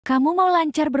Kamu mau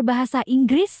lancar berbahasa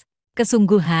Inggris?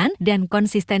 Kesungguhan dan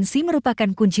konsistensi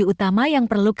merupakan kunci utama yang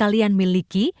perlu kalian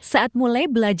miliki saat mulai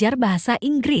belajar bahasa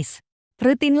Inggris.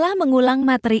 Rutinlah mengulang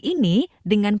materi ini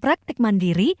dengan praktik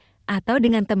mandiri atau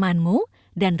dengan temanmu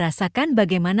dan rasakan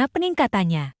bagaimana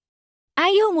peningkatannya.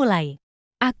 Ayo mulai.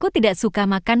 Aku tidak suka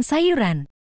makan sayuran.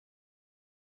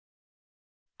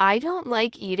 I don't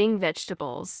like eating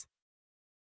vegetables.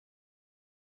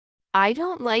 I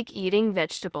don't like eating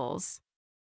vegetables.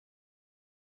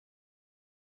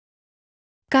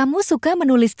 Kamu suka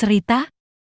menulis cerita?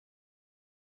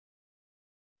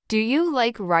 Do you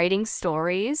like writing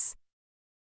stories?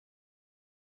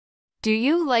 Do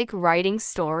you like writing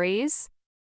stories?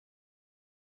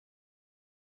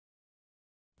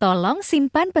 Tolong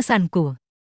simpan pesanku.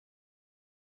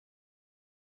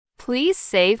 Please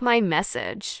save my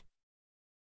message.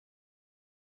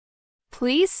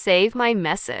 Please save my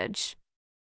message.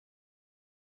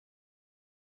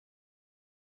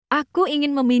 Aku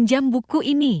ingin meminjam buku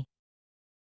ini.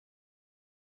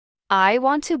 I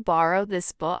want to borrow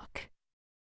this book.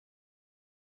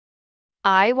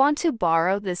 I want to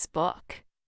borrow this book.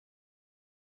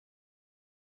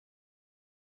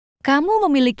 Kamu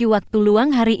memiliki waktu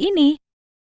luang hari ini.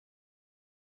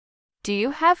 Do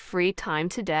you have free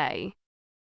time today?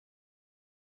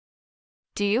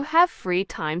 Do you have free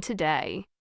time today?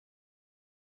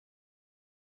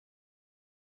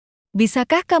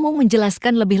 Bisakah kamu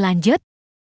menjelaskan lebih lanjut?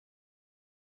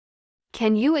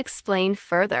 Can you explain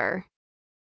further?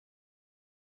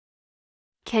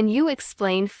 Can you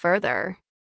explain further?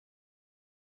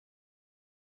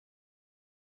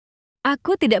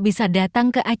 Aku tidak bisa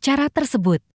datang ke acara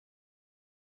tersebut.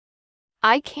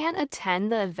 I can't attend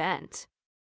the event.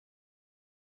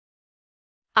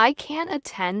 I can't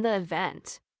attend the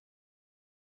event.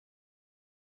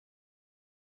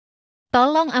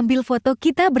 Tolong ambil foto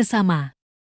kita bersama.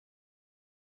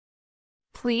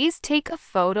 Please take a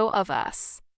photo of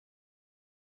us.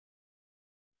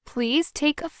 Please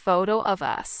take a photo of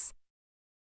us.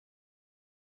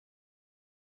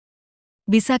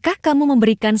 Bisakah kamu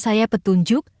memberikan saya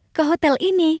petunjuk ke hotel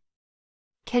ini?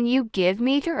 Can you give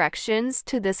me directions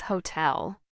to this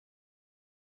hotel?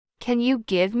 Can you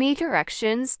give me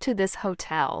directions to this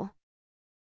hotel?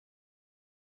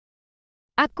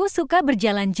 Aku suka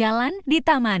berjalan-jalan di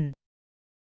taman.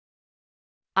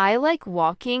 I like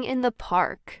walking in the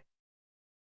park.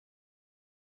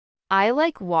 I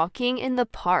like walking in the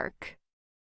park.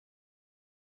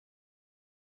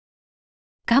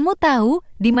 Kamu tahu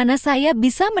di mana saya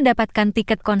bisa mendapatkan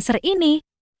tiket konser ini?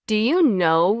 Do you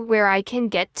know where I can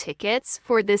get tickets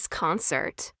for this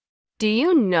concert? Do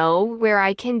you know where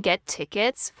I can get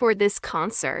tickets for this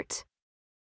concert?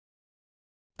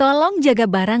 Tolong jaga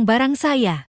barang-barang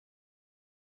saya.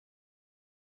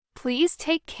 Please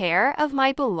take care of my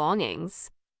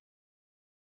belongings.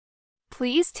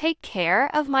 Please take care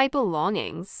of my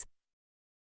belongings.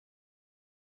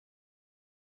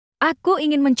 Aku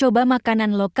ingin mencoba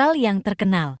makanan lokal yang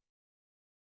terkenal.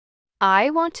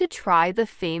 I want to try the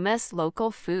famous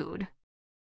local food.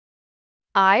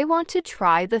 I want to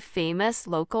try the famous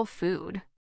local food.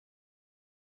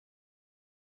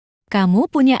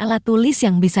 Kamu punya alat tulis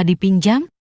yang bisa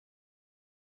dipinjam?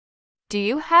 Do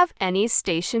you have any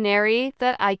stationery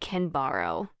that I can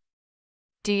borrow?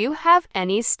 Do you have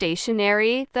any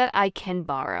stationery that I can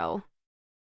borrow?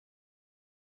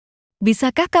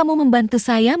 Bisakah kamu membantu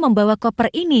saya membawa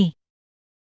koper ini?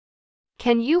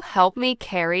 Can you help me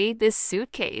carry this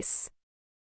suitcase?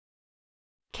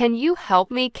 Can you help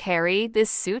me carry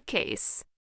this suitcase?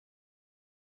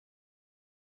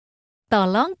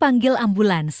 Tolong panggil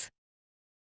ambulans.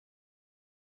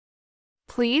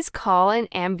 Please call an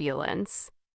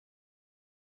ambulance.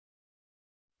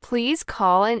 Please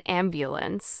call an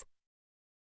ambulance.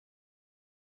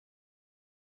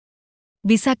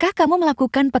 Bisakah kamu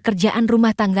melakukan pekerjaan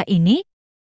rumah tangga ini?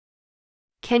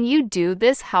 Can you do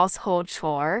this household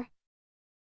chore?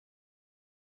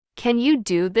 Can you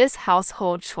do this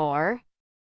household chore?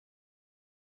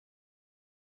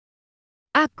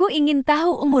 Aku ingin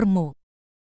tahu umurmu.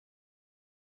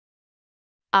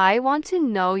 I want to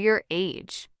know your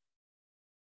age.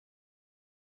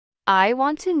 I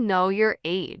want to know your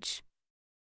age.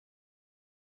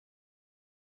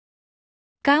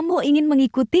 Kamu ingin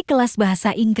mengikuti kelas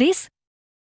bahasa Inggris?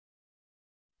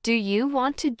 Do you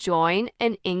want to join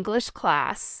an English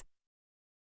class?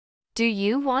 Do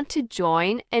you want to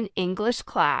join an English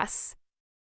class?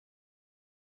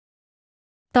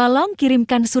 Tolong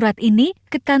kirimkan surat ini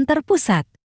ke kantor pusat.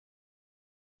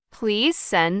 Please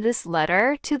send this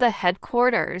letter to the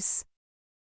headquarters.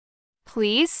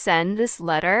 Please send this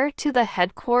letter to the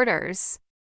headquarters.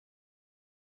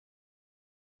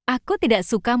 Aku tidak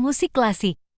suka musik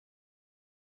klasik.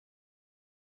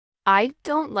 I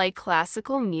don't like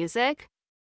classical music.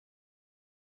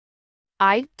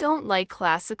 I don't like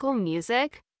classical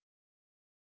music.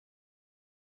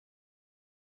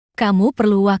 Kamu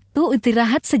perlu waktu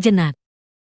istirahat sejenak.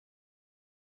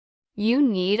 You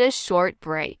need a short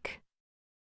break.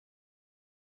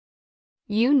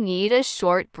 You need a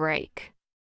short break.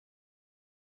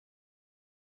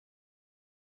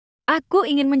 Aku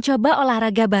ingin mencoba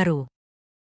olahraga baru.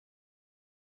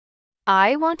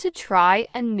 I want to try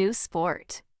a new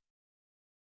sport.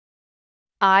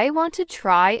 I want to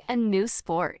try a new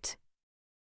sport.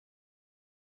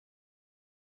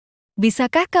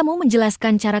 Bisakah kamu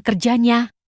menjelaskan cara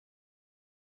kerjanya?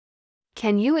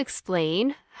 Can you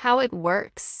explain how it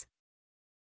works?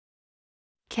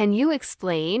 Can you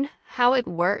explain how it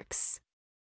works?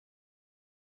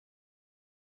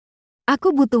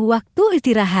 Aku butuh waktu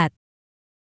istirahat.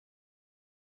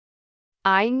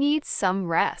 I need some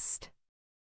rest.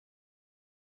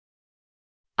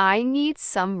 I need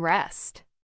some rest.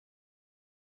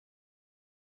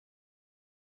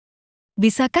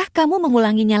 Bisakah kamu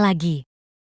mengulanginya lagi?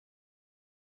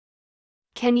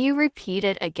 Can you repeat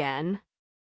it again?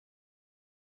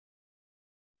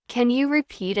 Can you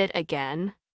repeat it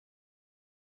again?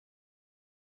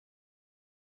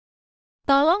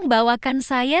 Tolong bawakan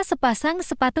saya sepasang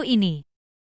sepatu ini.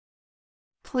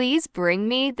 Please bring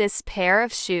me this pair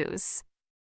of shoes.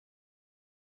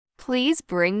 Please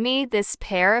bring me this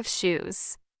pair of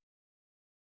shoes.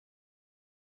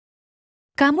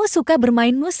 Kamu suka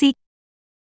bermain musik?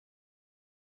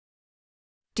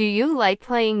 Do you like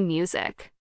playing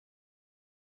music?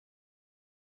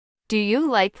 Do you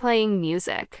like playing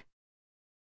music?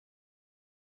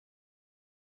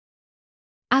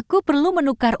 Aku perlu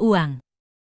menukar uang.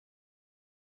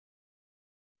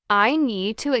 I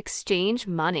need to exchange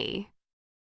money.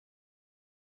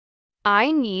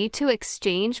 I need to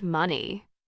exchange money.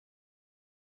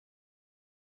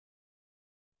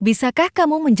 Bisakah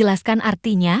kamu menjelaskan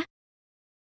artinya?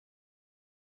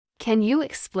 Can you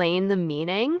explain the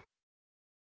meaning?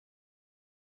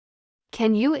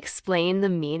 Can you explain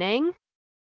the meaning?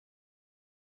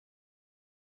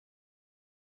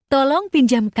 Tolong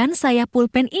pinjamkan saya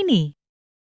pulpen ini.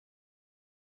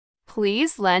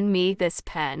 Please lend me this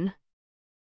pen.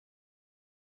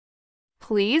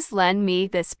 Please lend me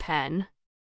this pen.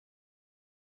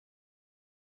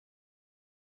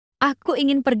 Aku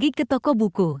ingin pergi ke toko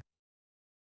buku.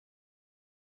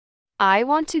 I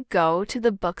want to go to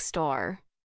the bookstore.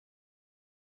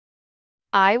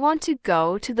 I want to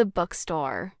go to the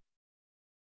bookstore.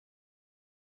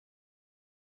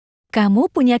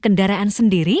 Kamu punya kendaraan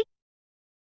sendiri?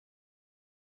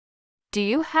 Do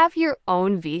you have your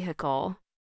own vehicle?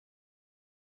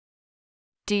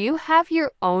 Do you have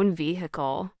your own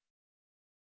vehicle?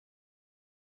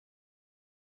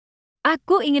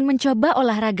 Aku ingin mencoba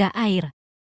olahraga air.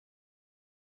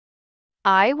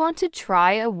 I want to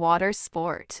try a water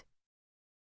sport.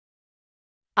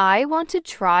 I want to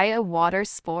try a water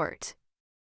sport.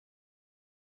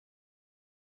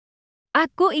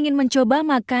 Aku ingin mencoba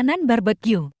makanan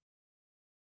barbecue.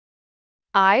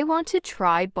 I want to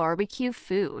try barbecue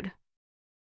food.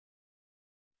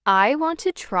 I want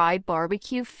to try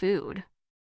barbecue food.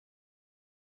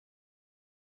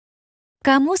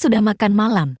 Kamu sudah makan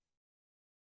malam.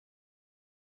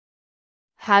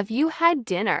 Have you had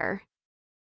dinner?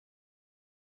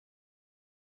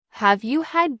 Have you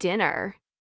had dinner?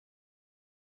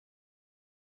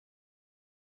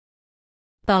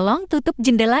 Tolong tutup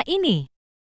jendela ini.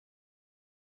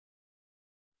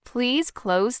 Please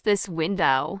close this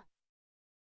window.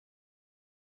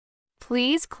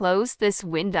 Please close this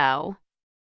window.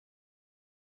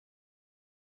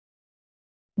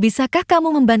 Bisakah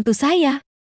kamu membantu saya?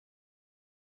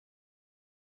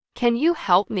 Can you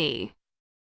help me?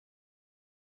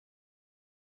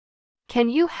 Can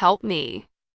you help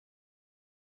me?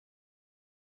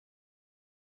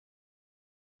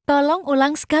 Tolong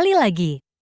ulang sekali lagi.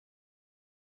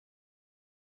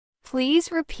 Please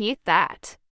repeat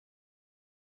that.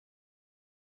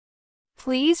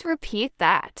 Please repeat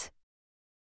that.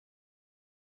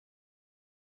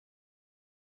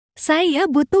 Saya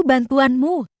butuh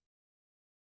bantuanmu.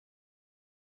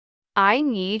 I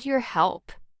need your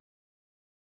help.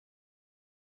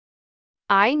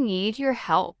 I need your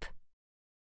help.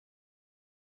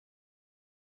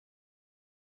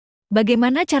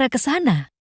 Bagaimana cara ke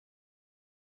sana?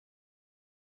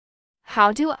 How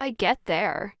do I get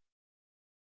there?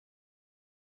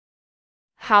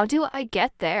 How do I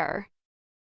get there?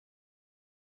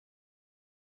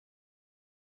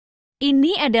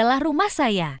 Ini adalah rumah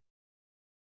saya.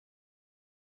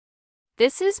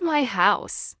 This is my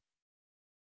house.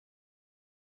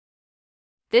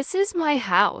 This is my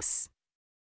house.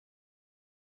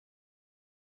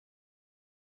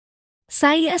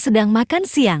 Saya sedang makan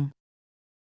siang.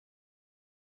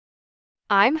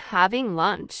 I'm having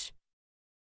lunch.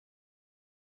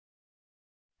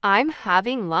 I'm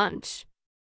having lunch.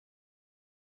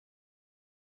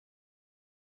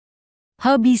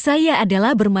 Hobi saya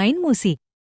adalah bermain musik.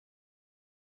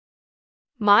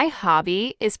 My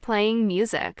hobby is playing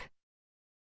music.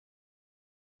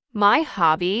 My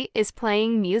hobby is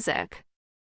playing music.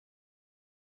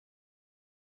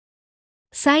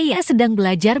 Saya sedang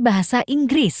belajar bahasa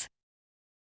Inggris.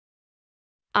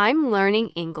 I'm learning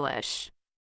English.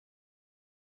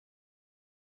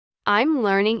 I'm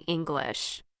learning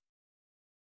English.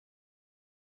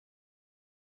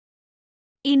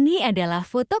 Ini adalah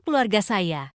foto keluarga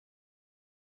saya.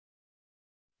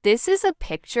 This is a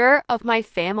picture of my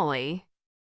family.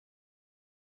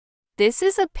 This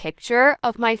is a picture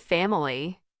of my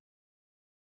family.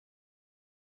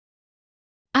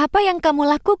 Apa yang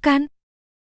kamu lakukan?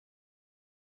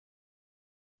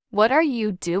 What are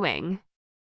you doing?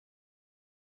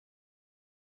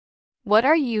 What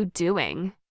are you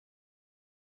doing?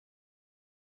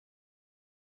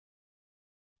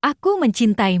 Aku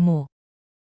mencintaimu.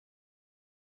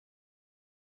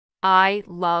 I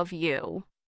love you.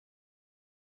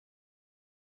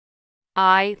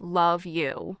 I love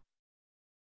you.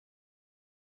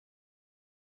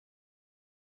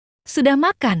 Sudah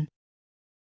makan?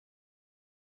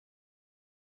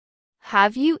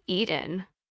 Have you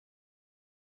eaten?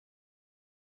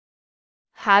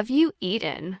 Have you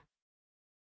eaten?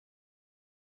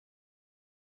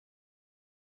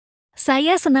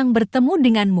 Saya senang bertemu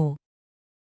denganmu.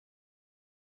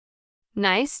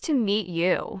 Nice to meet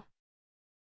you.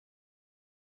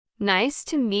 Nice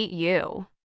to meet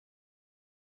you.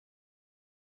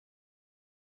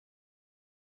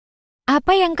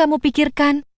 Apa yang kamu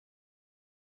pikirkan?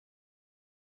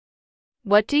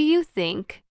 What do you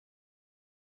think?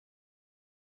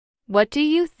 What do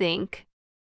you think?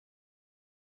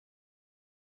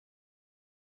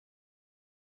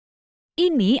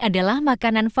 Ini adalah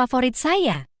makanan favorit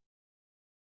saya.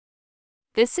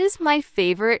 This is my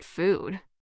favorite food.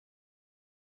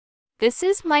 This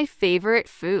is my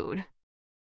favorite food.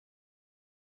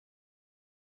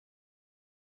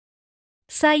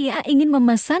 Saya ingin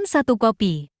memesan 1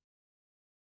 kopi.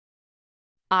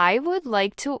 I would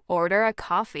like to order a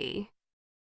coffee.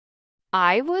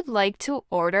 I would like to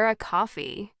order a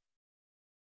coffee.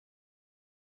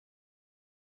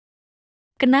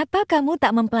 Kenapa kamu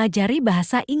tak mempelajari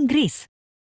bahasa Inggris?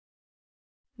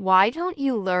 Why don't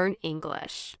you learn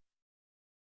English?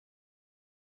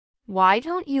 Why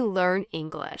don't you learn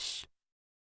English?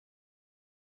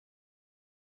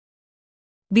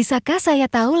 Bisakah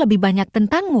saya tahu lebih banyak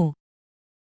tentangmu?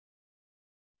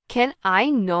 Can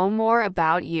I know more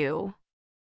about you?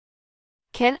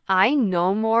 Can I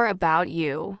know more about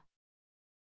you?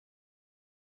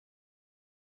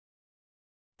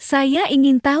 Saya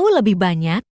ingin tahu lebih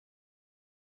banyak.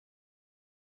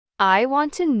 I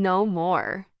want to know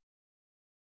more.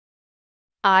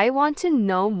 I want to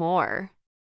know more.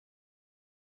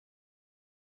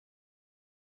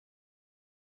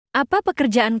 Apa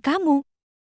pekerjaan kamu?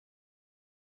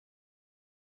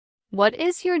 What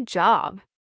is your job?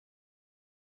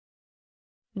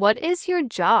 What is your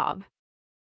job?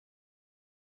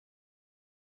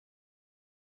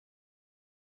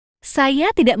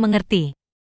 Saya tidak mengerti.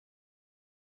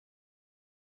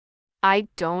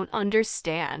 I don't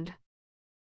understand.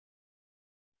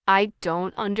 I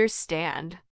don't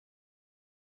understand.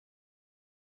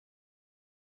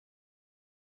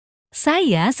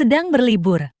 Saya sedang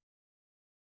berlibur.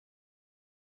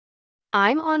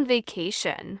 I'm on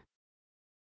vacation.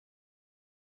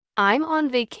 I'm on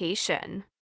vacation.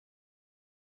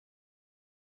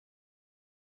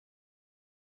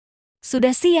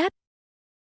 Sudah siap?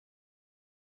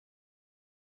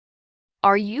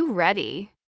 Are you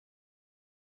ready?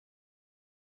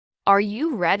 Are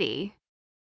you ready?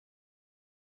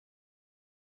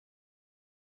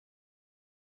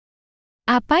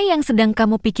 Apa yang sedang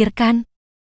kamu pikirkan?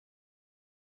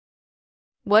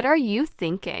 What are you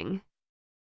thinking?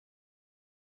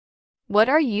 What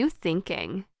are you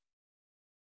thinking?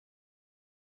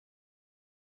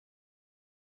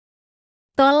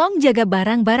 Tolong jaga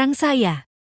barang-barang saya.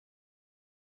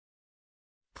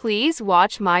 Please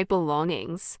watch my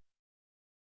belongings.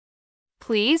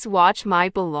 Please watch my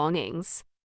belongings.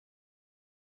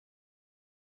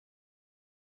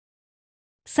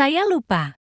 Saya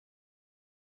lupa.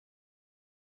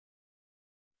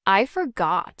 I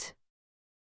forgot.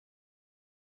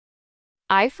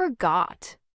 I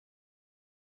forgot.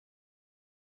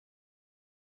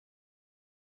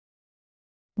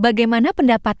 Bagaimana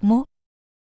pendapatmu?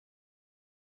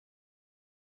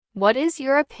 What is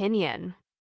your opinion?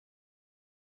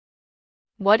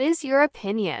 What is your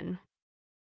opinion?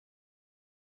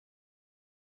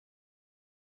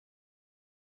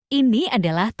 Ini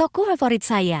adalah toko favorit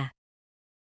saya.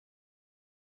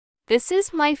 This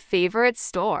is my favorite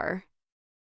store.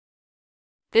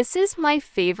 This is my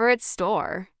favorite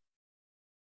store.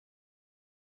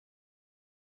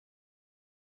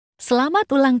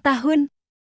 Selamat ulang tahun.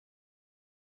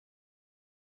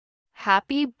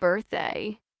 Happy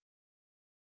birthday.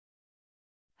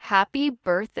 Happy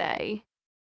birthday.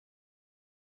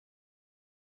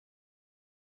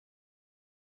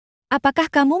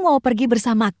 Apakah kamu mau pergi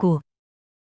bersamaku?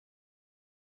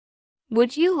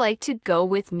 Would you like to go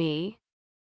with me?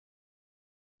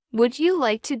 Would you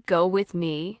like to go with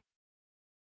me?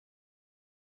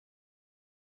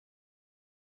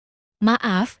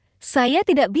 Maaf, saya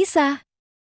tidak bisa.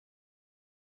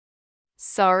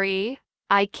 Sorry,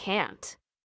 I can't.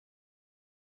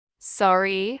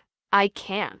 Sorry, I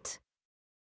can't.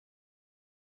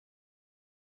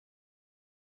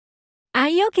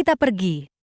 Ayo kita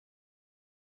pergi.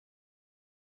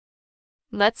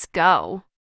 Let's go.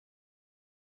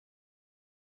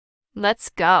 Let's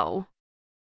go.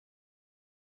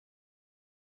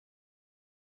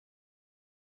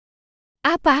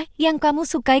 Apa yang kamu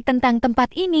sukai tentang tempat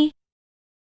ini?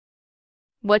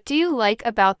 What do you like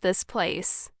about this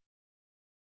place?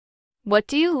 What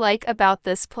do you like about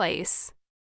this place?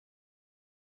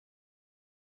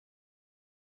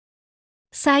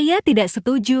 Saya tidak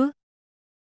setuju.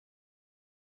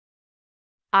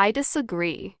 I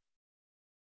disagree.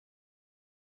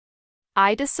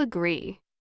 I disagree.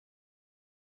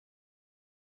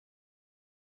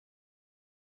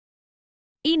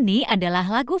 Ini adalah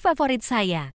lagu favorit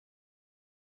saya.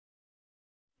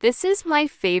 This is my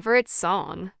favorite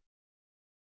song.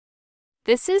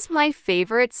 This is my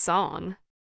favorite song.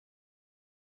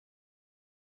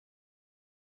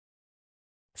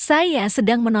 Saya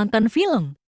sedang menonton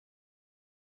film.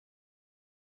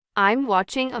 I'm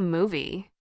watching a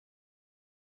movie.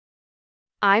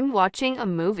 I'm watching a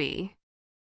movie.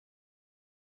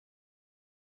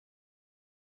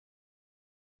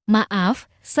 Maaf,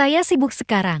 saya sibuk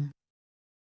sekarang.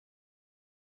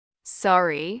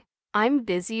 Sorry, I'm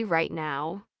busy right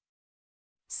now.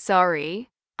 Sorry,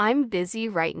 I'm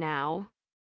busy right now.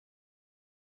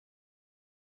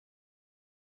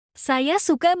 Saya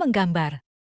suka menggambar.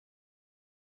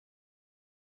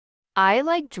 I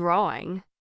like drawing.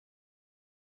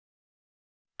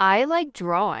 I like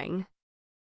drawing.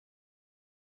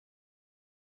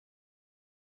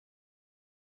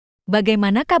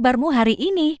 Bagaimana kabarmu hari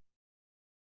ini?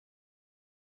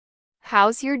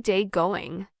 How's your day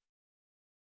going?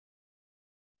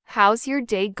 How's your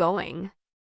day going?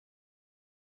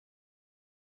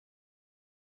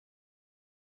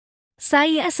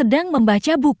 Saya sedang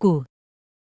membaca buku.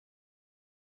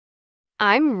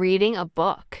 I'm reading a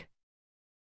book.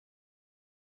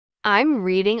 I'm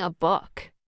reading a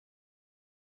book.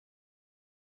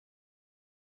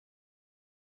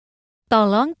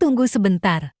 Tolong tunggu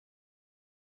sebentar.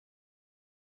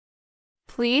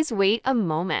 Please wait a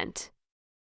moment.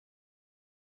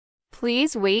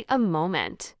 Please wait a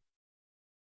moment.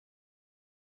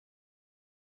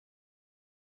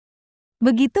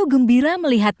 Begitu gembira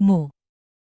melihatmu.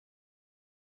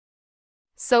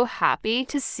 So happy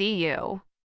to see you.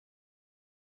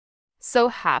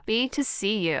 So happy to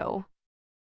see you.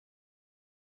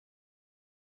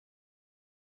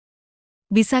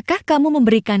 Bisakah kamu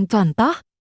memberikan contoh?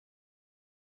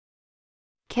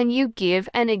 Can you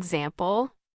give an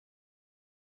example?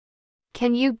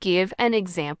 Can you give an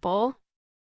example?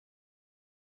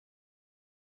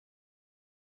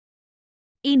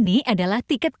 Ini adalah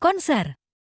tiket konser.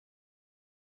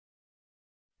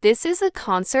 This is a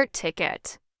concert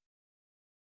ticket.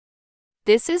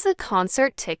 This is a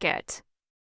concert ticket.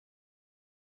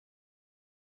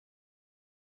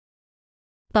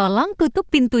 Tolong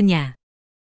tutup pintunya.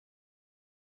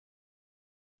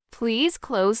 Please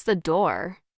close the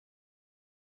door.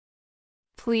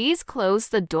 Please close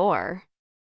the door.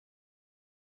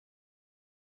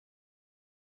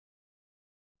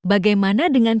 Bagaimana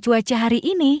dengan cuaca hari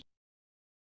ini?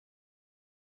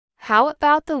 How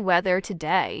about the weather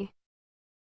today?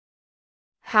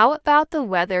 How about the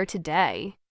weather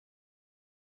today?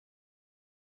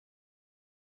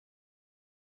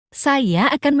 Saya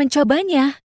akan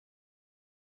mencobanya.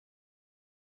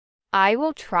 I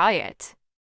will try it.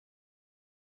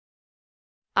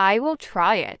 I will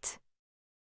try it.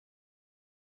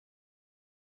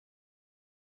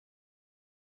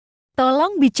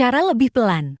 Tolong bicara lebih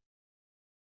pelan.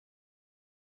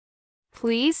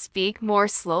 Please speak more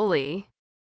slowly.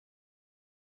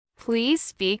 Please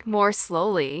speak more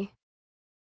slowly.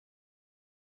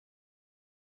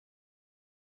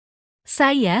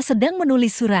 Saya sedang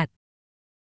menulis surat.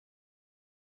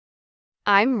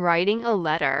 I'm writing a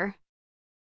letter.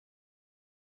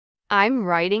 I'm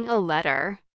writing a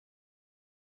letter.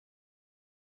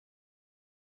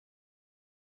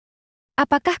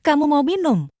 Apakah kamu mau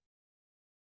minum?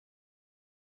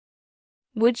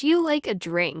 Would you like a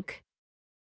drink?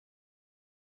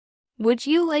 Would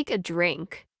you like a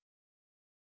drink?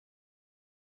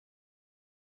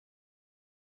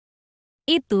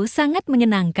 Itu sangat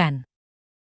menyenangkan.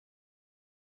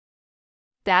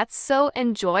 That's so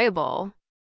enjoyable.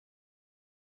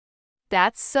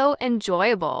 That's so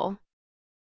enjoyable.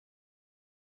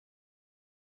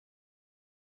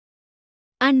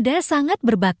 Anda sangat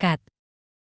berbakat.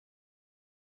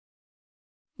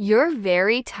 You're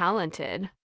very talented.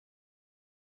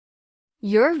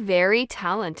 You're very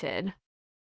talented.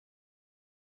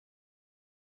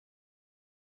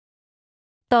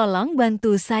 Tolong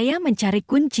bantu saya mencari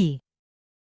kunci.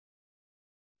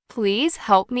 Please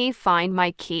help me find my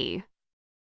key.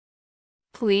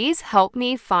 Please help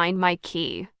me find my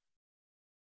key.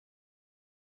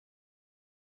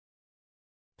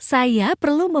 Saya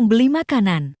perlu membeli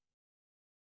makanan.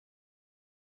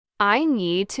 I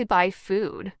need to buy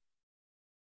food.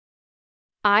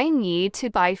 I need to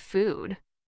buy food.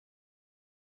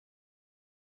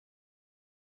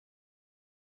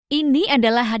 Ini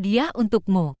adalah hadiah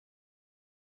untukmu.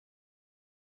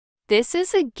 This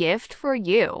is a gift for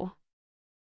you.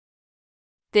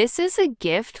 This is a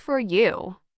gift for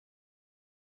you.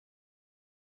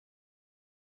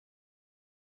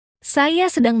 Saya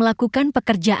sedang melakukan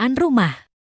pekerjaan rumah.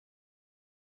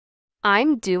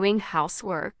 I'm doing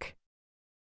housework.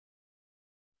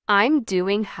 I'm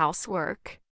doing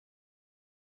housework.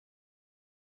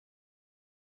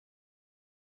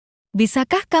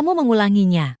 Bisakah kamu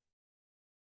mengulanginya?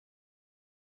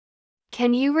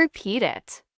 Can you repeat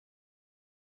it?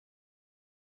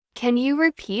 Can you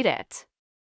repeat it?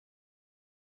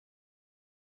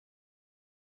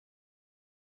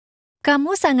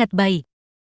 Kamu sangat baik.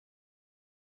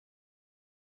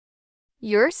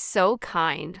 You're so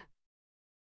kind.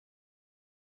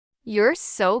 You're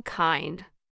so kind.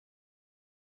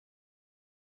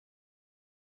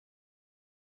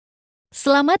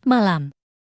 Selamat malam.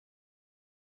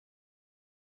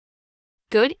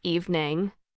 Good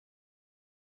evening.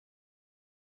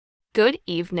 Good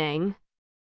evening.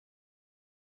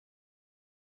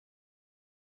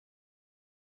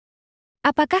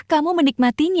 Apakah kamu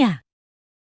menikmatinya?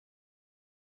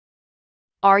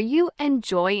 Are you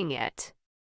enjoying it?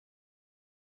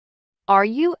 Are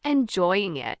you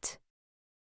enjoying it?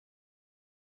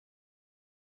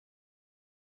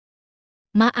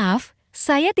 Maaf,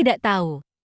 saya tidak tahu.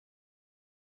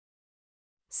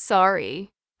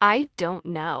 Sorry, I don't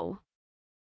know.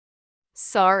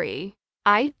 Sorry,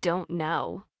 I don't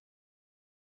know.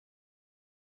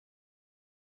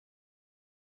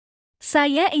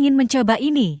 Saya ingin mencoba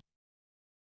ini.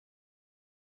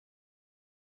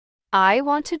 I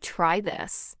want to try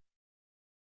this.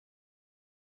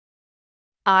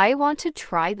 I want to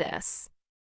try this.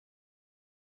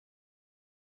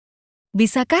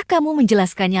 Bisakah kamu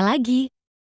menjelaskannya lagi?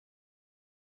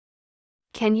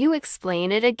 Can you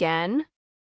explain it again?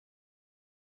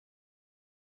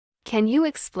 Can you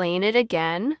explain it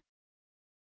again?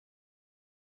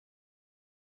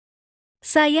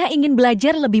 Saya ingin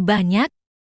belajar lebih banyak.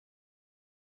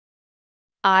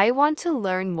 I want to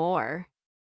learn more.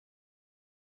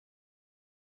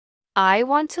 I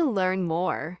want to learn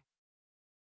more.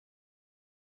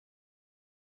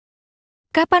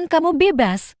 Kapan kamu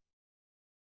bebas?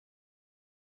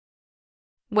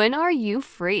 When are you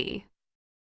free?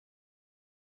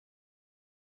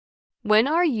 When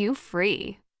are you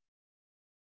free?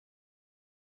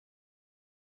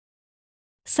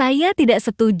 Saya tidak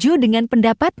setuju dengan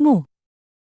pendapatmu.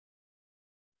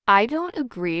 I don't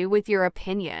agree with your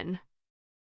opinion.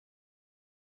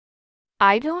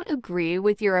 I don't agree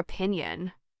with your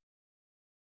opinion.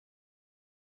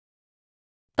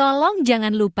 Tolong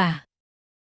jangan lupa.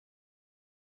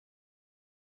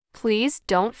 Please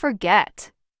don't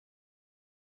forget.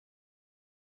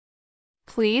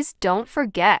 Please don't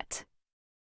forget.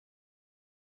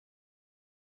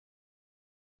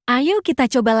 Ayo kita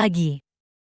coba lagi.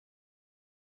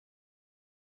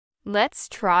 Let's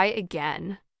try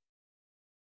again.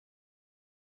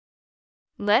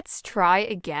 Let's try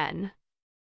again.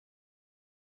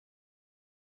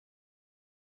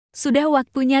 Sudah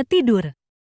waktunya tidur.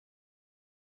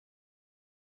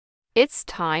 It's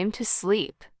time to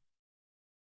sleep.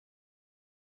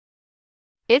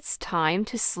 It's time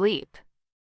to sleep.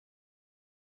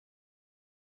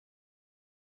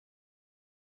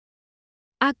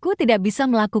 Aku tidak bisa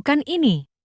melakukan ini.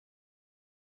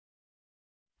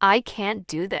 I can't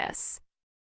do this.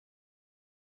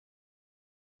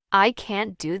 I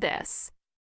can't do this.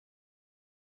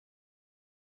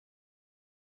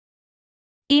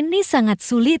 Ini sangat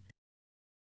sulit.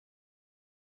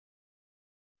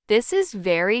 This is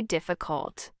very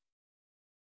difficult.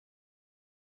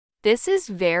 This is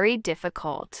very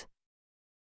difficult.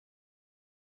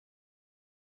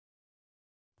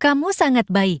 Kamu sangat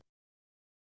baik.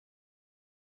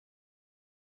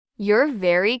 You're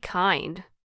very kind.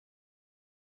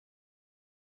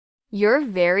 You're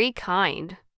very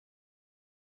kind.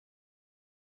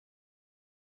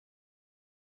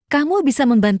 Kamu bisa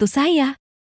membantu saya.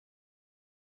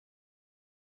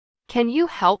 Can you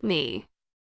help me?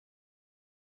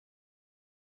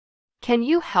 Can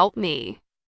you help me?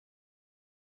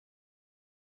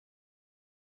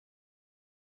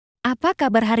 Apa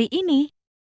kabar hari ini?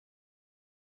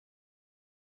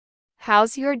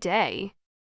 How's your day?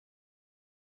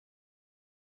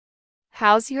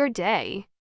 How's your day?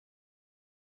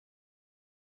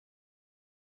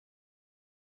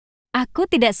 Aku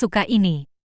tidak suka ini.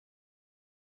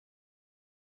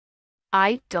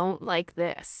 I don't like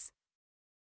this.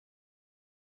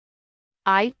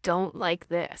 I don't like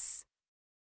this.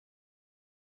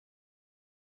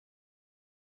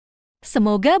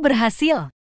 Semoga berhasil.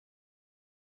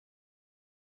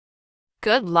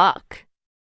 Good luck.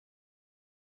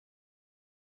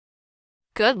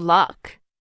 Good luck.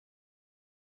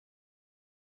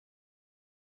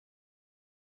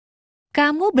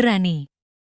 Kamu berani.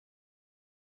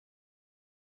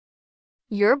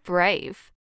 You're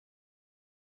brave.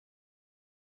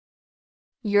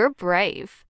 You're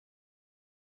brave.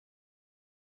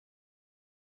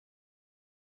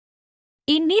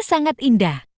 Ini sangat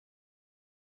indah.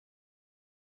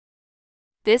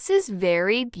 This is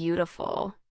very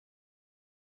beautiful.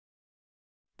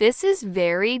 This is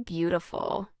very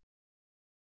beautiful.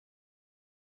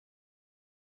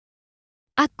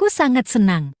 Aku sangat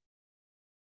senang.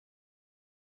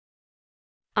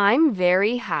 I'm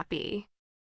very happy.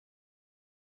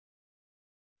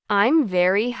 I'm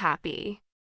very happy.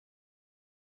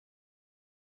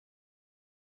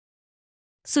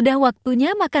 Sudah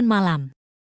waktunya makan malam.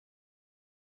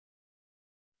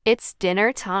 It's dinner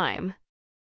time.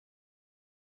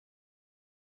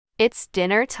 It's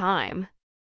dinner time.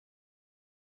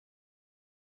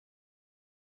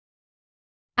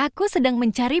 Aku sedang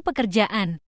mencari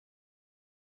pekerjaan.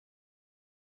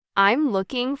 I'm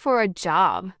looking for a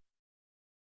job.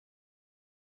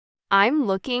 I'm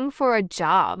looking for a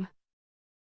job.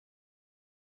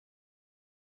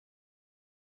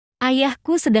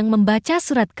 Ayahku sedang membaca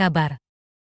surat kabar.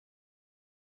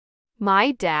 My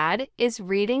dad is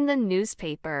reading the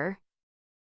newspaper.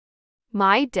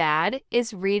 My dad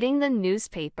is reading the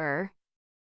newspaper.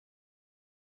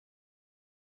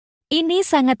 Ini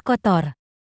sangat kotor.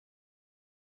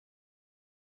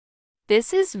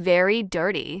 This is very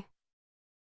dirty.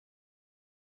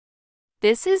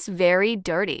 This is very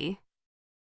dirty.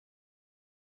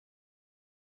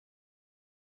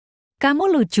 Kamu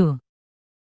lucu.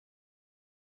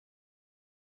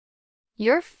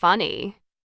 You're funny.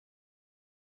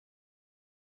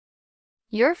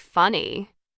 You're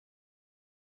funny.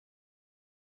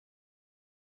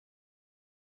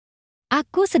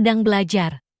 Aku sedang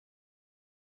belajar.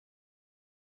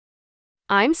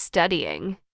 I'm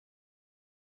studying.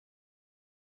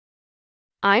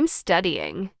 I'm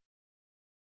studying.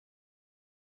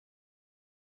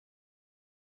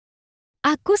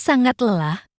 Aku sangat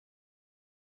lelah.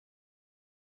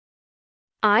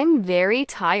 I'm very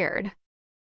tired.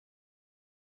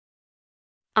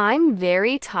 I'm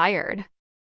very tired.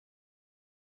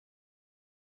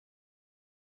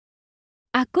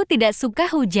 Aku tidak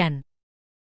suka hujan.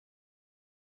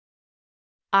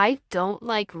 I don't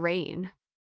like rain.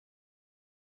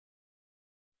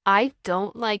 I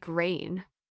don't like rain.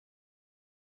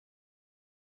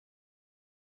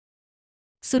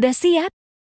 Sudah siap?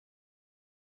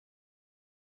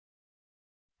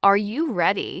 Are you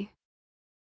ready?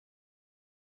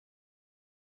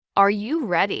 Are you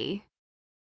ready?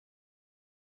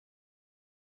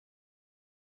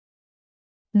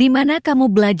 Di mana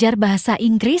kamu belajar bahasa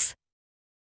Inggris?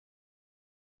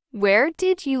 Where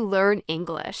did you learn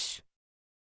English?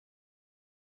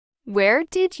 Where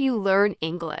did you learn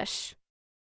English?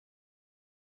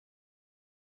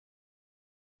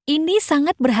 Ini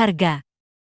sangat berharga.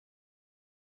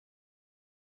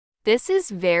 This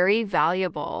is very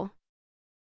valuable.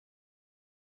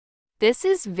 This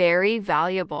is very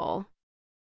valuable.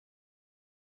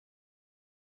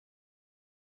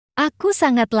 Aku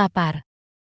sangat lapar.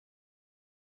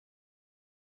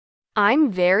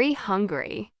 I'm very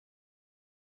hungry.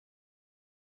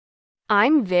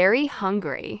 I'm very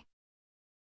hungry.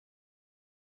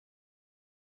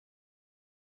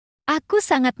 Aku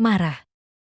sangat marah.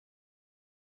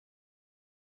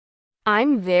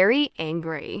 I'm very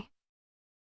angry.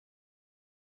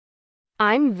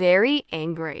 I'm very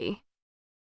angry.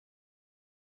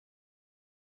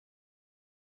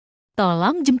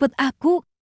 Tolong jemput aku.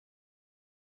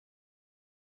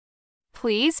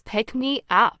 Please pick me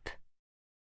up.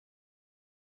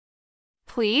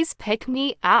 Please pick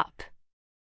me up.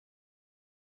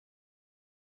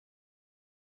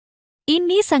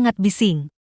 Ini sangat bising.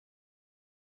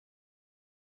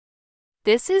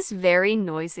 This is very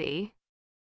noisy.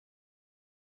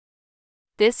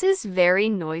 This is very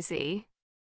noisy.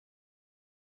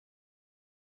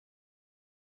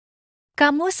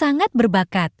 Kamu sangat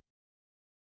berbakat.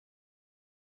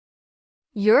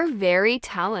 You're very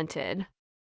talented.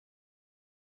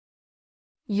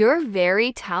 You're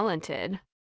very talented.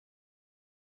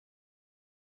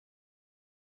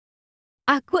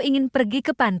 Aku ingin pergi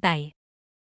ke pantai.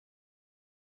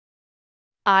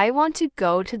 I want to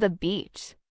go to the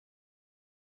beach.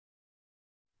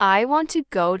 I want to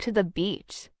go to the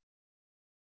beach.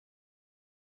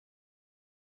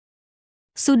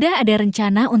 Sudah ada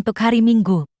rencana untuk hari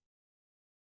Minggu.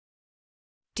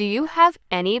 Do you have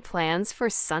any plans for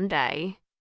Sunday?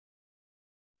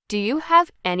 Do you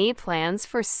have any plans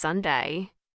for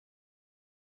Sunday?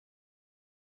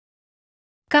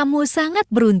 Kamu sangat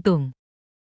beruntung.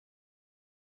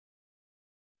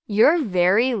 You're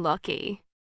very lucky.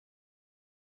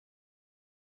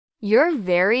 You're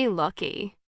very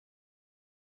lucky.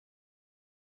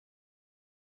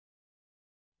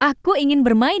 Aku ingin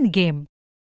bermain game.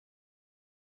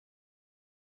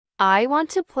 I want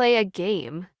to play a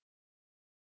game.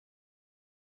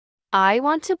 I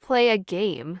want to play a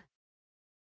game.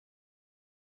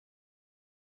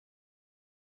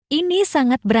 Ini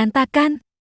sangat berantakan.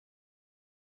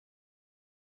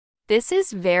 This is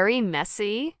very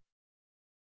messy.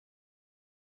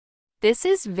 This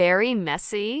is very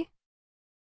messy.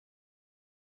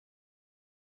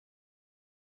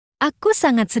 Aku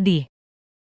sangat sedih.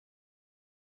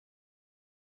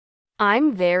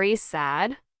 I'm very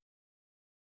sad.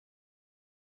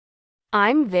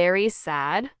 I'm very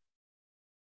sad.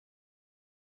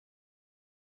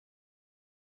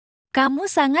 Kamu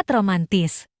sangat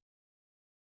romantis.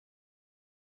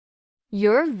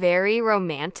 You're very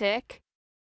romantic.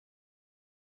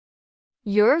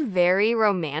 You're very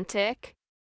romantic.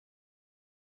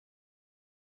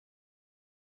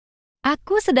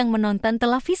 Aku sedang menonton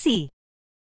televisi.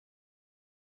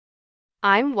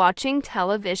 I'm watching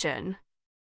television.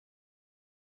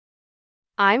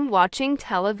 I'm watching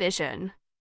television.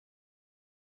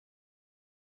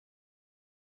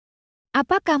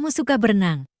 Apa kamu suka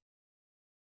berenang?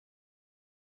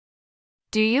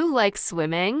 Do you like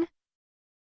swimming?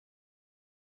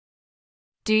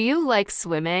 Do you like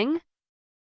swimming?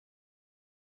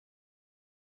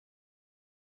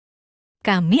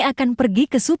 Kami akan pergi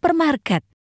ke supermarket.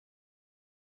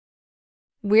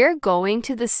 We're going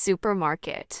to the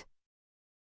supermarket.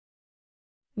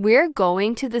 We're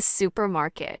going to the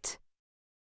supermarket.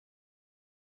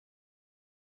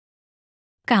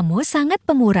 Kamu sangat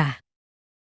pemurah.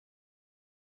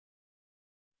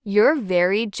 You're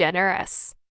very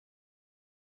generous.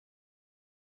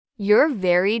 You're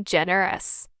very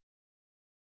generous.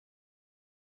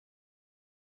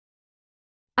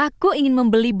 Aku ingin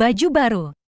membeli baju baru.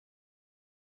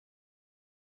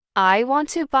 I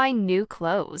want to buy new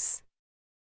clothes.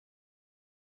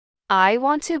 I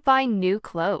want to buy new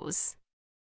clothes.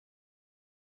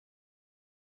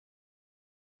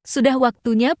 Sudah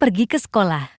waktunya pergi ke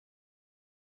sekolah.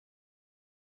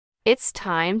 It's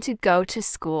time to go to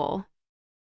school.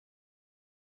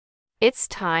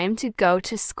 It's time to go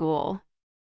to school.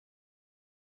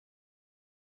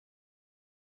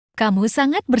 Kamu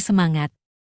sangat bersemangat.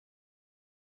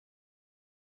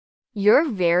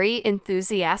 You're very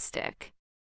enthusiastic.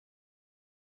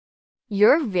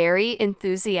 You're very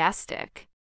enthusiastic.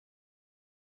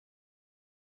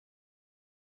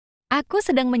 Aku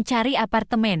sedang mencari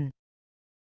apartemen.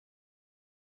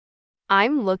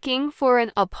 I'm looking for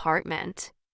an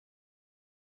apartment.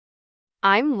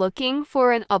 I'm looking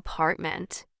for an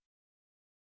apartment.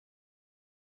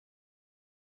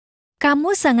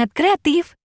 Kamu sangat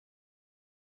kreatif.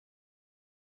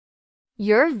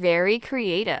 You're very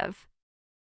creative.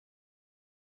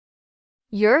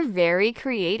 You're very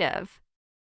creative.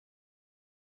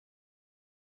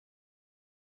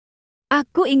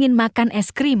 Aku ingin makan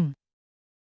es krim.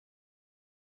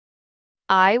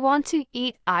 I want to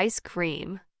eat ice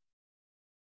cream.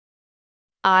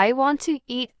 I want to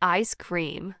eat ice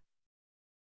cream.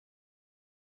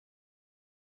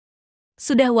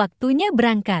 Sudah waktunya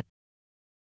berangkat.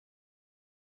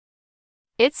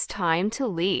 It's time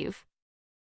to leave.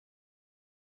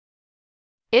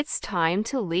 It's time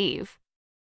to leave.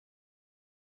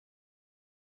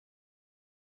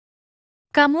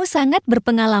 Kamu sangat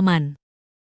berpengalaman.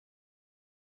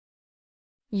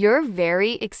 You're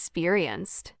very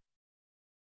experienced.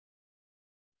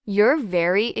 You're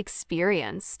very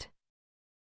experienced.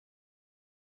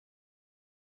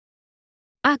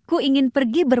 Aku ingin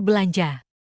pergi berbelanja.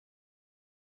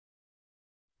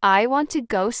 I want to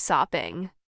go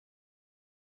shopping.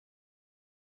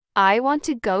 I want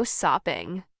to go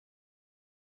shopping.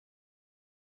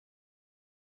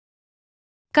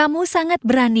 Kamu sangat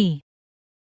berani.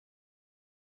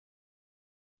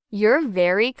 You're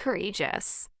very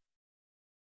courageous.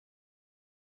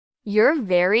 You're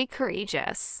very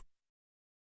courageous.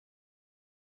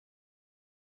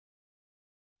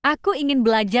 Aku ingin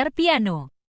belajar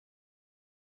piano.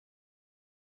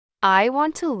 I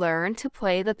want to learn to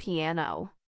play the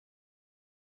piano.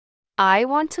 I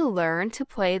want to learn to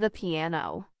play the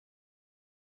piano.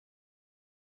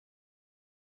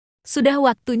 Sudah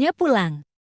waktunya pulang.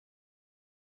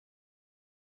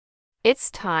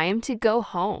 It's time to go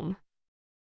home.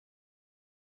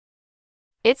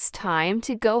 It's time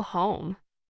to go home.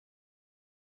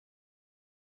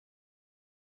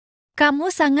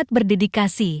 Kamu sangat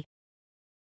berdedikasi.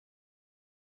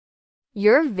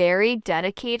 You're very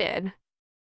dedicated.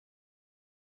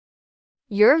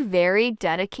 You're very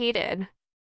dedicated.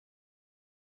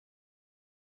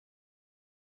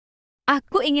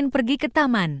 Aku ingin pergi ke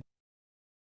taman.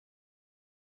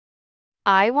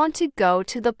 I want to go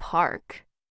to the park.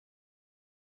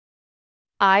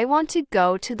 I want to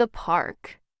go to the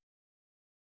park.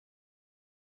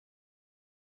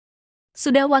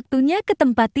 Sudah waktunya ke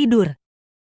tempat tidur.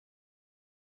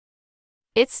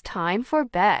 It's time for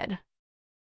bed.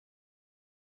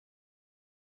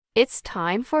 It's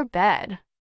time for bed.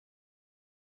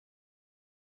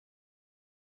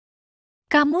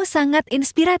 Kamu sangat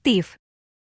inspiratif.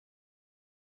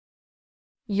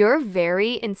 You're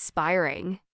very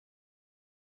inspiring.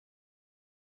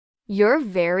 You're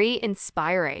very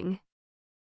inspiring.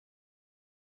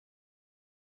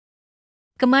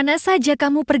 Kemana saja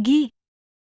kamu pergi?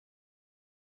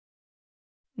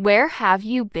 Where have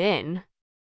you been?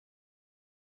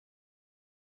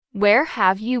 Where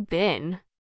have you been?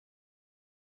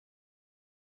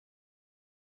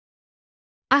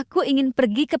 Aku ingin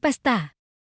pergi ke pesta.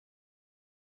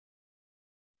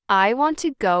 I want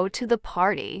to go to the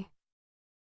party.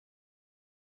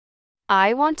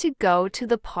 I want to go to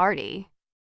the party.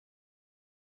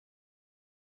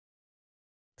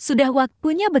 Sudah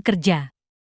waktunya bekerja.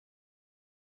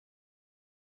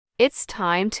 It's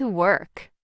time to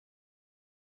work.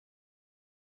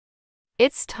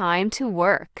 It's time to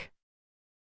work.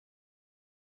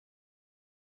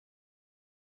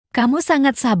 Kamu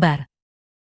sangat sabar.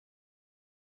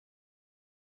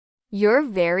 You're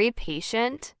very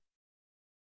patient.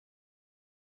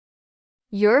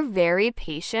 You're very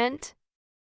patient.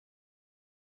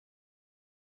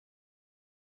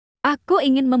 Aku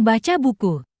ingin membaca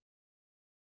buku.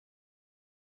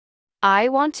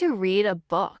 I want to read a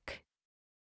book.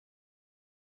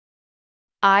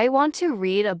 I want to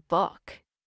read a book.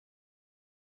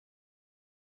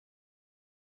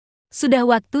 Sudah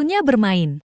waktunya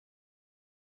bermain.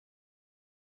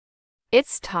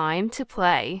 It's time to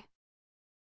play.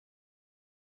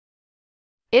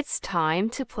 It's time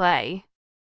to play.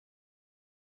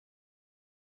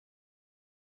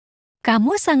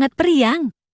 Kamu sangat periang.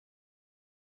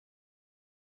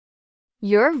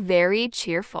 You're very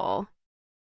cheerful.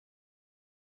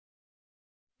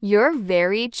 You're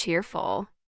very cheerful.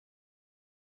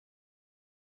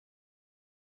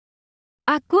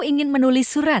 Aku ingin menulis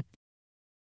surat.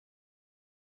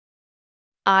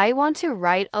 I want to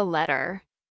write a letter.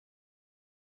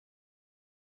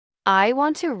 I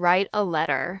want to write a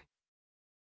letter.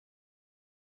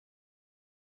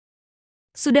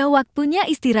 Sudah waktunya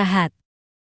istirahat.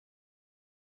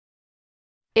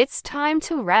 It's time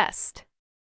to rest.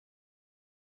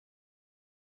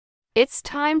 It's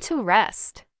time to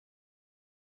rest.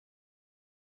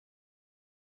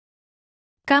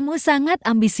 Kamu sangat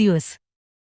ambisius.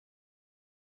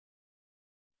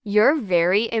 You're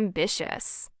very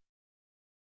ambitious.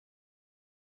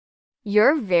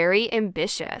 You're very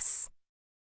ambitious.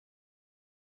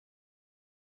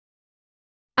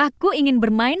 Aku ingin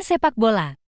bermain sepak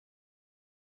bola.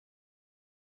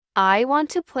 I want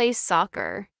to play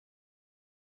soccer.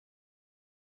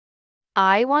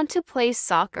 I want to play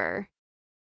soccer.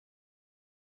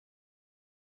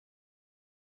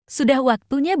 Sudah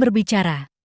waktunya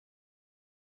berbicara.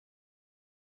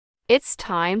 It's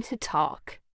time to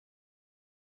talk.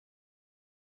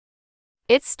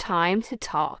 It's time to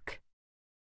talk.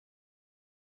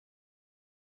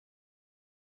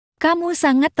 Kamu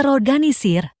sangat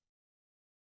terorganisir.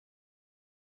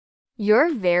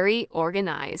 You're very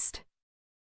organized.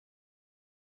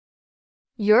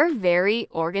 You're very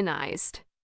organized.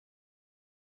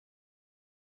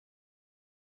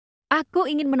 Aku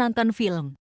ingin menonton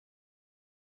film.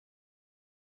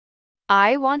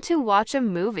 I want to watch a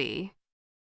movie.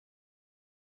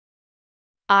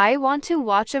 I want to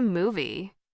watch a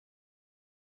movie.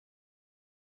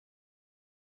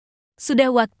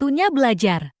 Sudah waktunya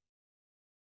belajar.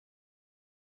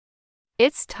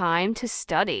 It's time to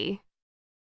study.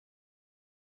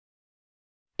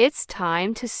 It's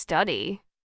time to study.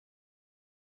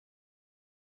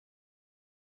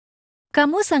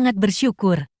 Kamu sangat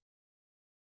bersyukur.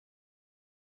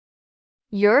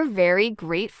 You're very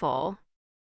grateful.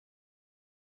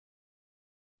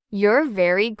 You're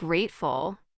very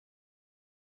grateful.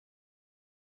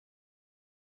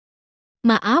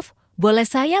 Maaf, boleh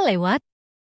saya lewat?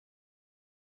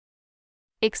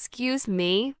 Excuse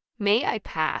me, may I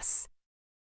pass?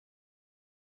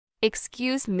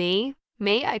 Excuse me,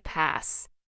 may I pass?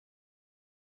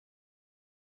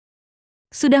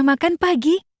 Sudah makan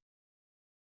pagi?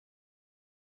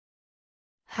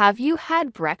 Have you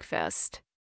had breakfast?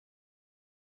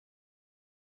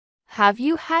 Have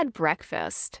you had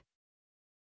breakfast?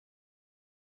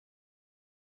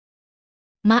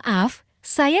 Maaf,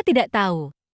 saya tidak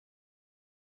tahu.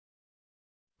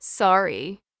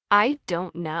 Sorry, I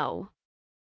don't know.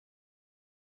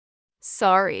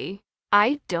 Sorry,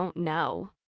 I don't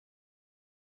know.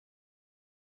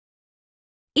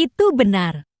 Itu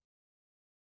benar.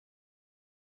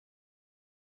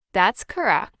 That's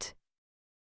correct.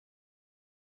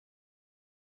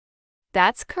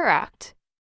 That's correct.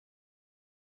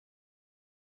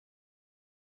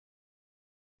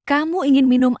 Kamu ingin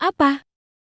minum apa?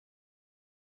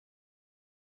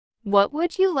 What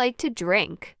would you like to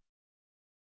drink?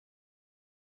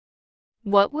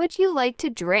 What would you like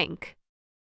to drink?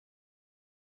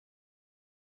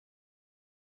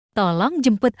 Tolong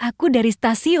jemput aku dari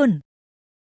stasiun.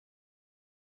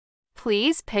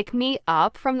 Please pick me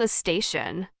up from the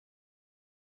station.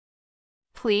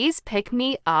 Please pick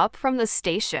me up from the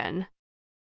station.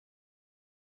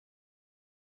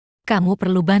 Kamu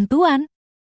perlu bantuan?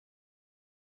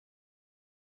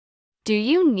 Do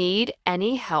you need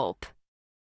any help?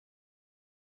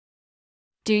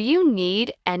 Do you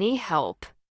need any help?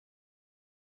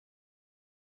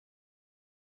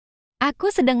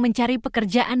 Aku sedang mencari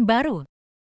pekerjaan baru.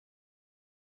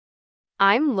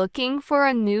 I'm looking for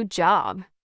a new job.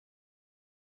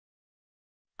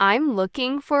 I'm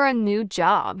looking for a new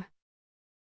job.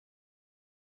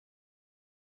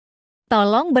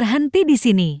 Tolong berhenti di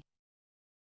sini.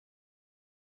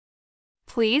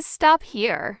 Please stop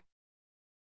here.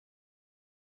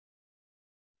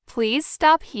 Please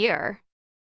stop here.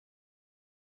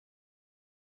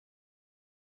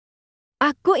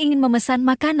 Aku ingin memesan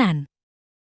makanan.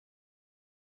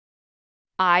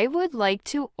 I would like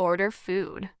to order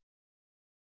food.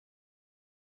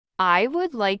 I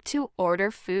would like to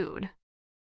order food.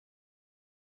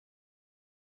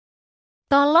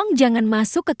 Tolong jangan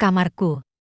masuk ke kamarku.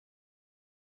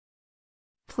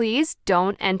 Please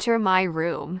don't enter my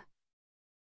room.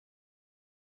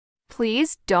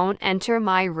 Please don't enter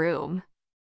my room.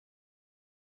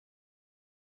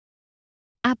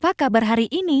 Apa kabar hari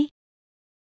ini?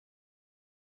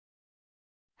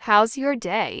 How's your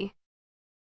day?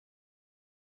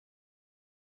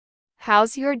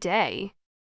 How's your day?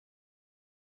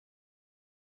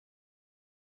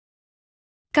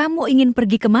 Kamu ingin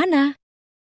pergi kemana?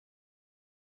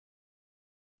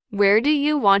 Where do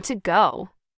you want to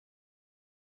go?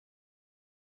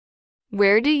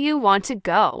 Where do you want to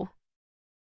go?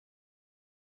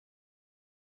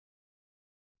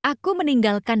 Aku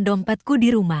meninggalkan dompetku di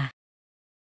rumah.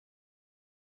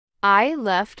 I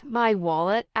left my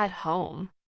wallet at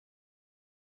home.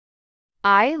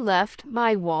 I left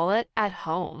my wallet at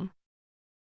home.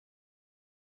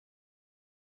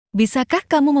 Bisakah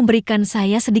kamu memberikan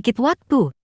saya sedikit waktu?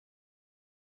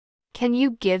 Can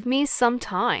you give me some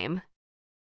time?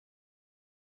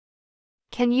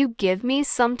 Can you give me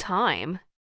some time?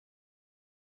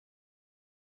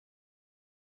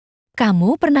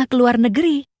 Kamu pernah keluar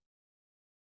negeri?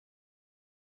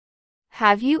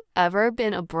 Have you ever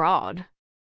been abroad?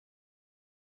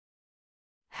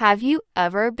 Have you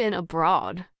ever been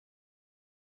abroad?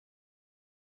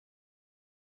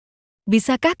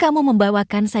 Bisakah kamu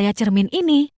membawakan saya cermin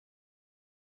ini?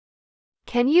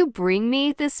 Can you bring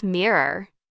me this mirror?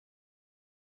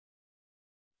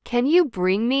 Can you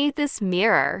bring me this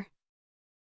mirror?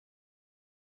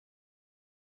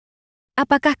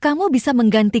 Apakah kamu bisa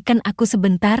menggantikan aku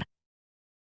sebentar?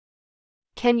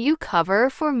 Can you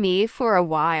cover for me for a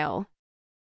while?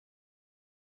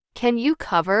 Can you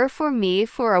cover for me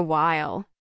for a while?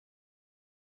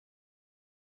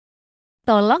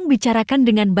 Tolong bicarakan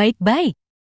dengan baik-baik.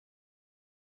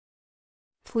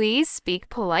 Please speak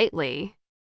politely.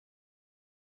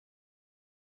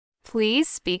 Please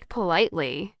speak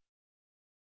politely.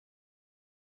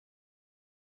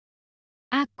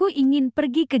 Aku ingin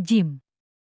pergi ke gym.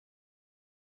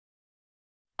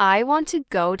 I want to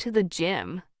go to the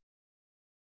gym.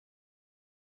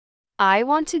 I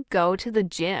want to go to the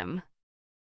gym.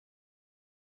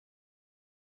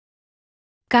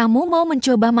 Kamu mau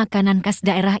mencoba makanan khas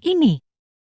daerah ini?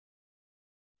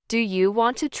 Do you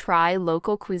want to try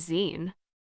local cuisine?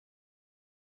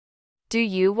 Do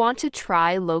you want to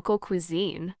try local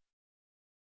cuisine?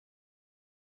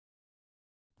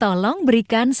 Tolong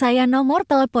berikan saya nomor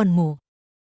teleponmu.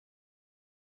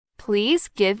 Please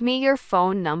give me your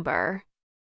phone number.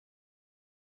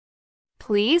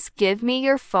 Please give me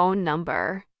your phone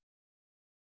number.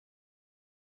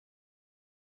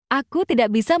 Aku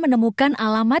tidak bisa menemukan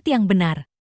alamat yang benar.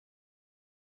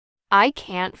 I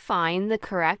can't find the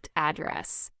correct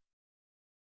address.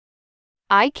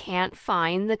 I can't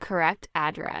find the correct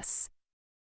address.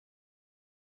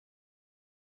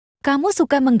 Kamu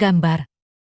suka menggambar.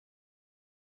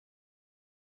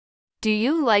 Do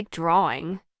you like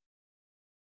drawing?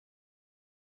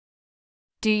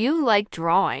 Do you like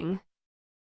drawing?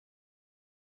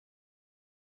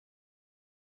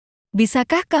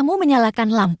 Bisakah kamu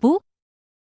menyalakan lampu?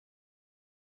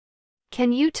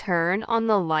 Can you turn on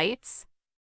the lights?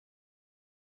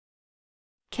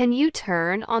 Can you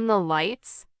turn on the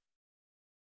lights?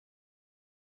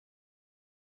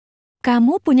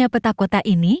 Kamu punya peta kota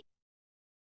ini?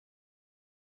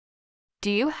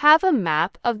 Do you have a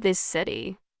map of this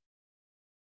city?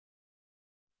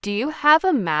 Do you have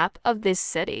a map of this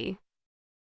city?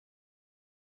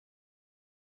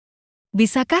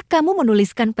 Bisakah kamu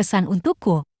menuliskan pesan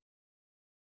untukku?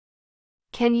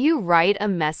 Can you write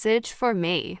a message for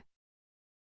me?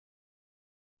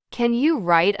 Can you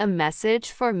write a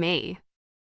message for me?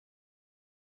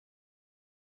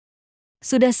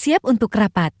 Sudah siap untuk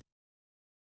rapat.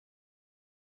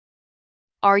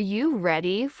 Are you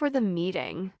ready for the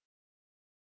meeting?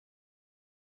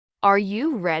 Are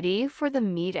you ready for the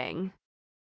meeting?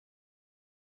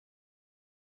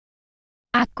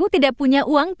 Aku tidak punya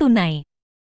uang tunai.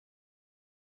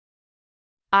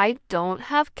 I don't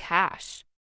have cash.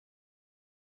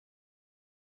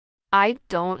 I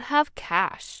don't have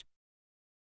cash.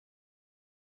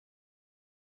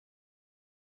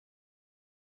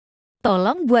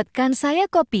 Tolong buatkan saya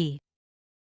kopi.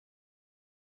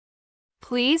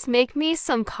 Please make me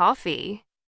some coffee.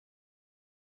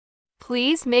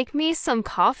 Please make me some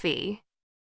coffee.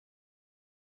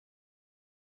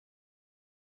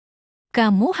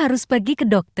 Kamu harus pergi ke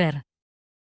dokter.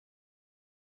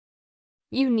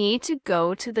 You need to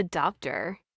go to the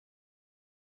doctor.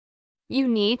 You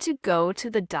need to go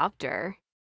to the doctor.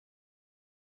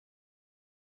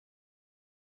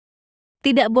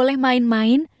 Tidak boleh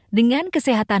main-main dengan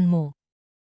kesehatanmu.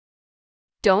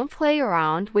 Don't play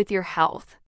around with your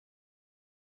health.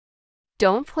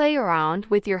 Don't play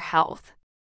around with your health.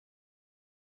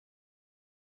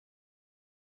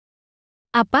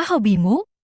 Apa hobimu?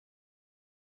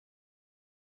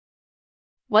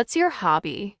 What's your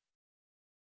hobby?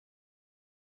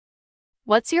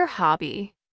 What's your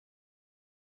hobby?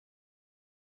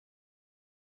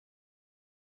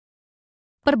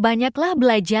 Perbanyaklah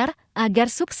belajar agar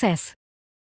sukses.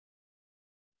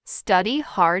 Study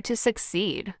hard to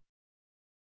succeed.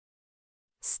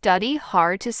 Study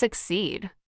hard to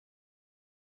succeed.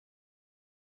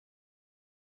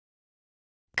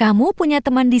 Kamu punya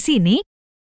teman di sini?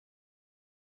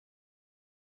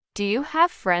 Do you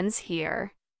have friends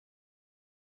here?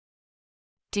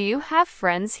 Do you have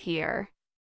friends here?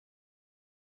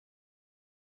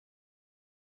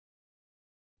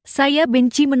 Saya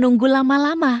benci menunggu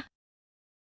lama-lama.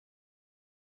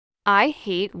 I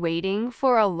hate waiting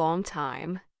for a long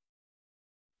time.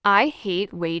 I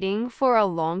hate waiting for a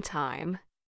long time.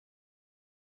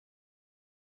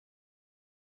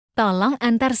 Tolong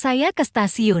antar saya ke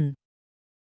stasiun.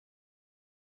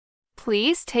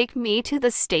 Please take me to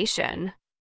the station.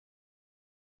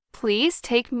 Please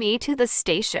take me to the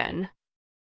station.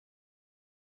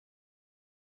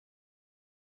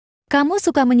 Kamu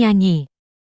suka menyanyi?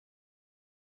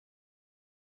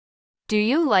 Do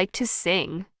you like to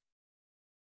sing?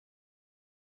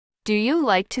 Do you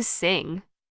like to sing?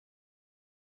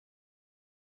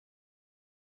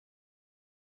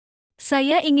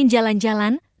 Saya ingin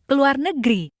jalan-jalan ke luar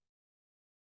negeri.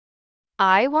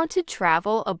 I want to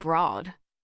travel abroad.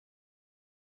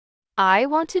 I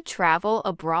want to travel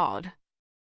abroad.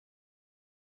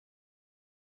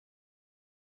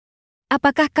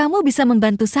 Apakah kamu bisa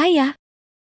membantu saya?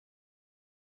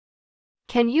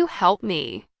 Can you help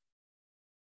me?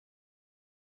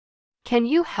 Can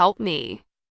you help me?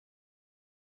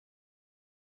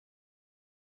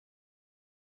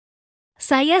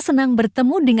 Saya senang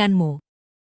bertemu denganmu.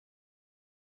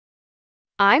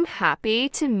 I'm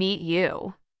happy to meet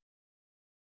you.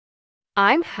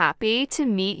 I'm happy to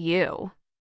meet you.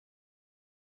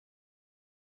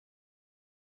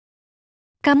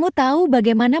 Kamu tahu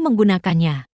bagaimana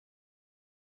menggunakannya.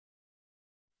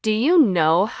 Do you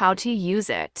know how to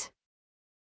use it?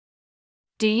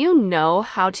 Do you know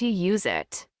how to use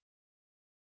it?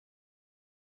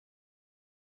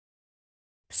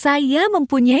 Saya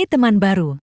mempunyai teman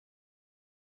baru.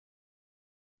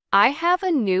 I have a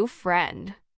new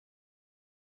friend.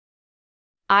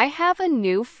 I have a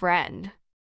new friend.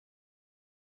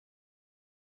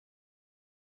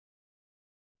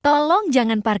 Tolong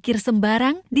jangan parkir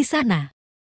sembarang di sana.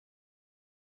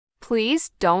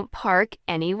 Please don't park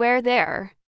anywhere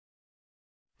there.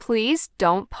 Please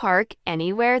don't park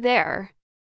anywhere there.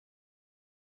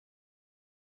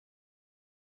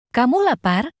 Kamu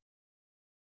lapar?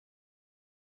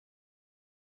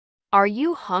 Are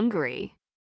you hungry?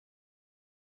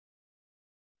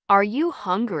 Are you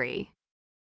hungry?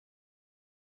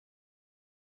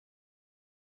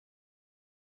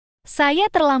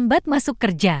 Saya terlambat masuk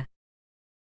kerja.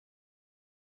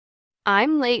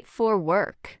 I'm late for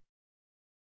work.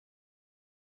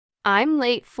 I'm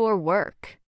late for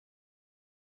work.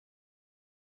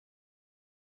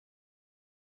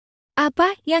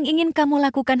 Apa yang ingin kamu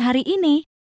lakukan hari ini?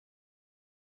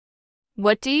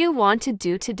 What do you want to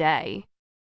do today?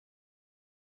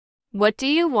 What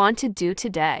do you want to do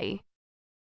today?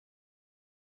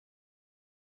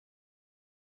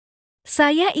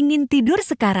 Saya ingin tidur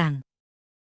sekarang.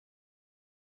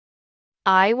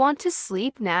 I want to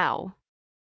sleep now.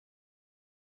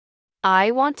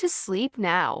 I want to sleep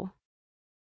now.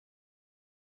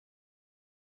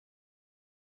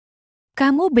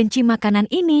 Kamu benci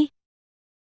makanan ini.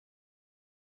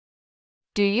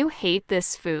 Do you hate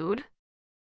this food?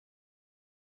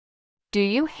 Do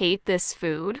you hate this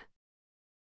food?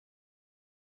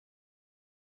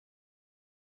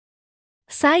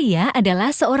 Saya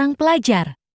adalah seorang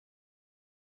pelajar.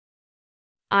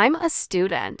 I'm a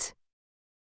student.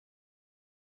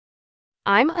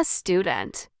 I'm a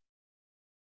student.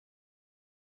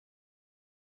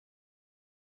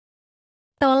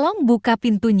 Tolong buka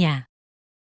pintunya.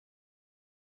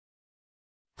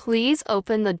 Please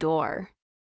open the door.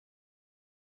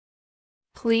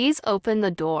 Please open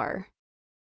the door.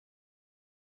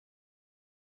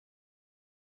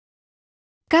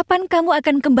 Kapan kamu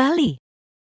akan kembali?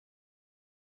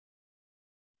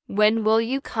 When will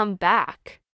you come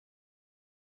back?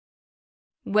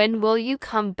 When will you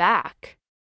come back?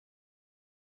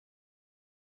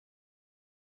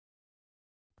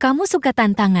 Kamu suka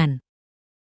tantangan.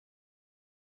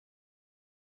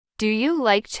 Do you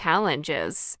like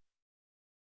challenges?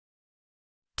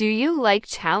 Do you like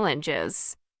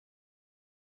challenges?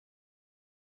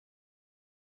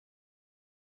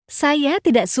 Saya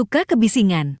tidak suka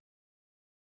kebisingan.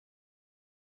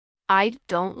 I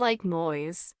don't like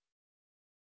noise.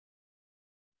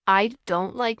 I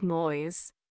don't like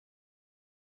noise.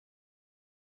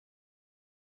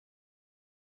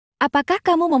 Apakah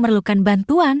kamu memerlukan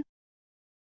bantuan?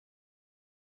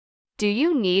 Do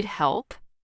you need help?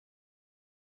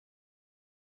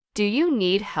 Do you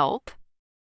need help?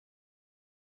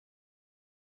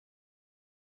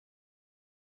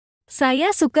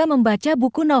 Saya suka membaca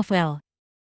buku novel.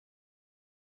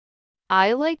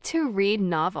 I like to read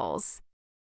novels.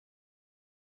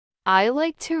 I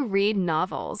like to read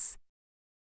novels.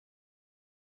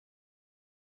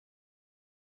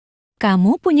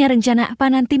 Kamu punya rencana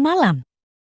apa nanti malam?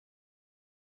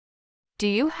 Do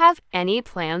you have any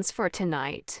plans for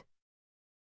tonight?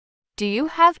 Do you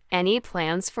have any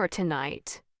plans for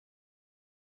tonight?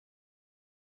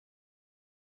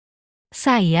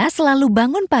 Saya selalu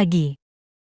bangun pagi.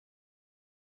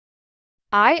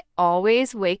 I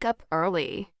always wake up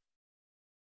early.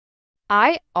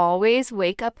 I always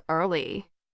wake up early.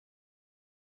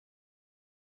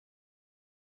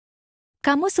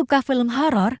 Kamu suka film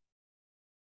horor?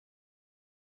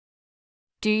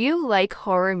 Do you like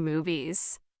horror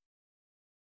movies?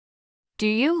 Do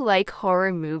you like horror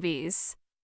movies?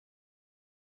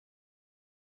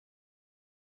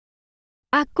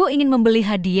 Aku ingin membeli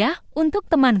hadiah untuk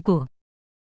temanku.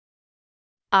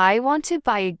 I want to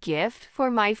buy a gift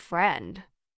for my friend.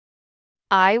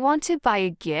 I want to buy a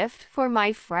gift for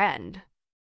my friend.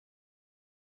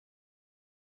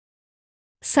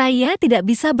 Saya tidak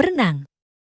bisa berenang.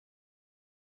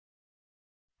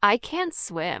 I can't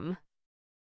swim.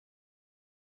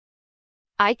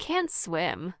 I can't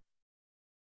swim.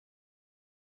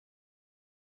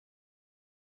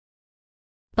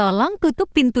 Tolong tutup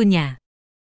pintunya.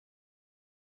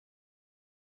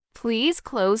 Please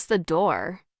close the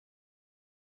door.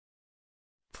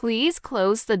 Please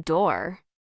close the door.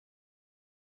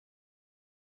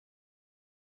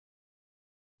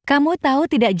 Kamu tahu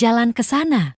tidak jalan ke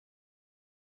sana?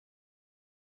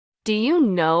 Do you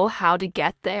know how to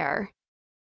get there?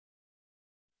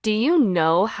 Do you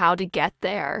know how to get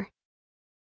there?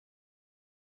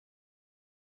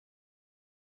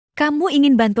 Kamu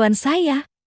ingin bantuan saya?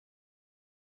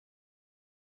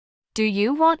 Do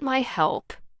you want my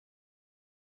help?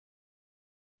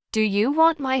 Do you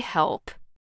want my help?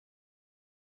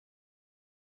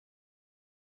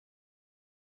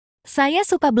 Saya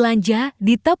suka belanja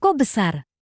di toko besar.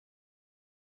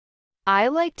 I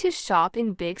like to shop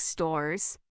in big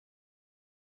stores.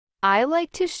 I like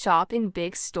to shop in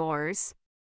big stores.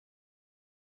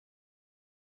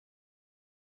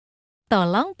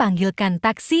 Tolong panggilkan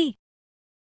taksi.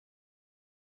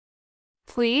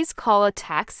 Please call a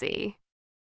taxi.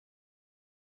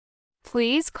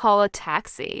 Please call a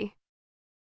taxi.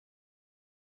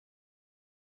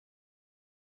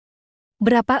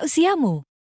 Berapa usiamu?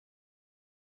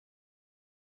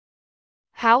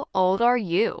 How old are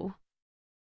you?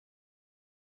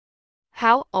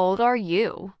 How old are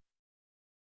you?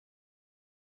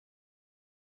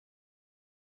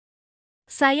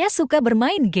 Saya suka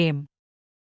bermain game.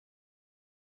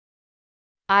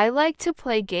 I like to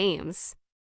play games.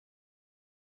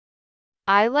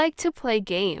 I like to play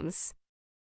games.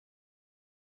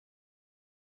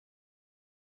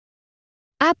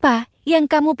 Apa yang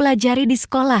kamu pelajari di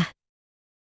sekolah?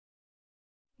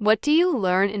 What do you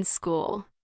learn in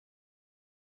school?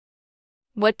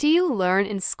 What do you learn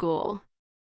in school?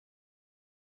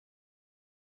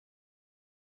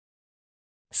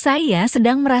 Saya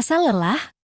sedang merasa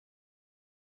lelah.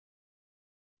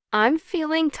 I'm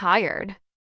feeling tired.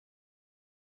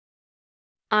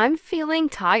 I'm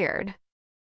feeling tired.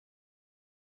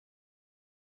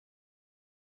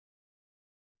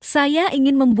 Saya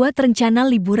ingin membuat rencana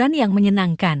liburan yang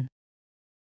menyenangkan.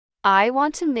 I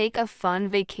want to make a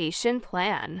fun vacation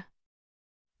plan.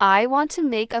 I want to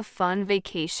make a fun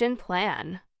vacation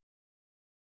plan.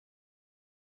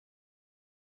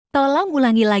 Tolong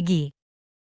ulangi lagi.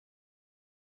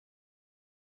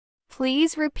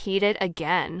 Please repeat it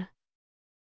again.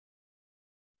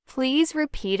 Please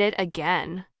repeat it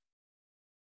again.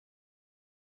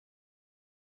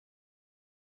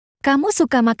 Kamu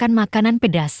suka makan makanan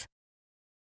pedas?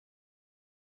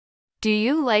 Do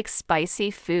you like spicy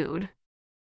food?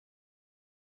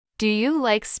 Do you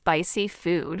like spicy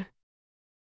food?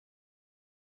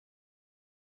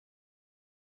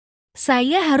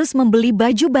 Saya harus membeli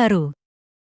baju baru.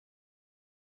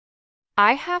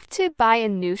 I have to buy a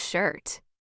new shirt.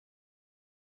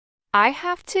 I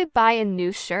have to buy a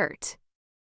new shirt.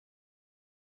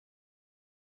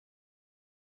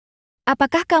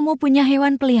 Apakah kamu punya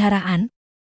hewan peliharaan?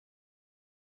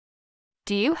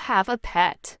 Do you have a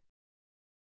pet?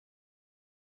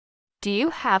 Do you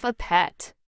have a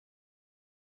pet?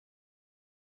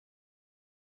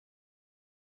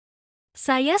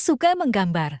 Saya suka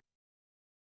menggambar.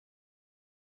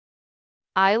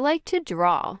 I like to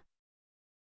draw.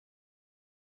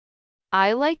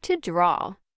 I like to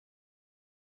draw.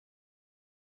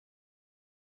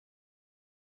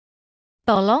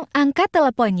 Tolong angkat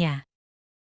teleponnya.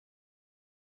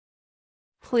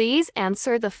 Please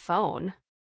answer the phone.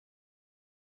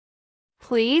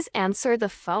 Please answer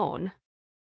the phone.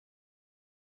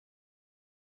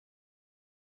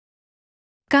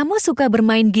 Kamu suka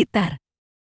bermain gitar?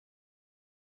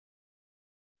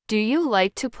 Do you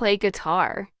like to play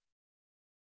guitar?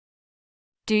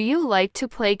 Do you like to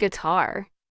play guitar?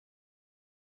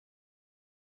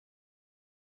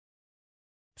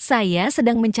 Saya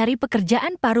sedang mencari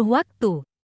pekerjaan paruh waktu.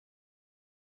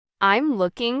 I'm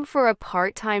looking for a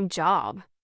part-time job.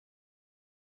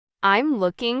 I'm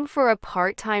looking for a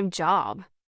part-time job.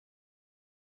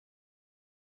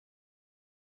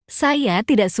 Saya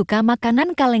tidak suka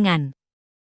makanan kalengan.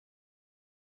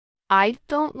 I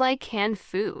don't like canned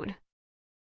food.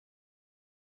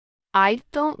 I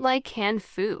don't like canned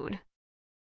food.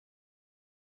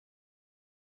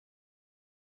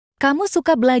 Kamu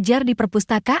suka belajar di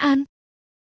perpustakaan?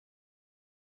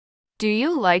 Do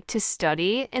you like to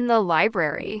study in the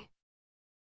library?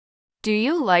 Do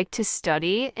you like to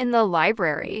study in the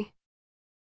library?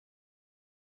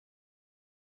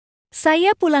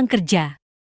 Saya pulang kerja.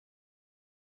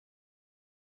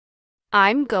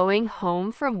 I'm going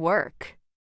home from work.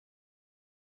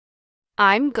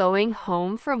 I'm going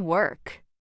home from work.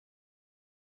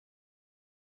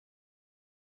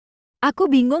 Aku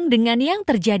bingung dengan yang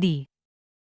terjadi.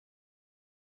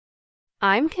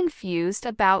 I'm confused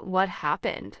about what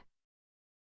happened.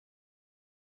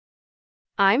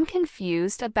 I'm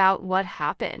confused about what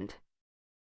happened.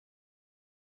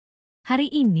 Hari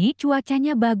ini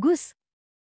cuacanya bagus.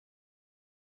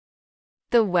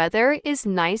 The weather is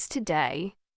nice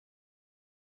today.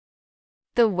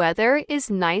 The weather is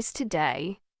nice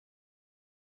today.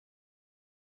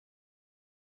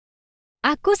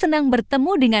 Aku senang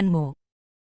bertemu denganmu.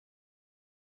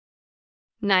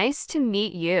 Nice to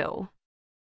meet you.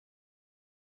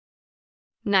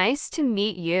 Nice to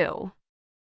meet you.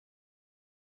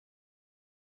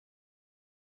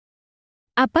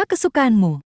 Apa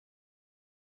kesukaanmu?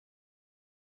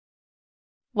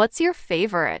 What's your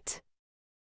favorite?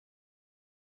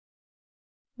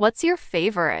 What's your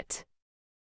favorite?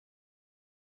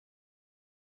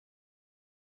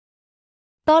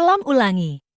 Tolong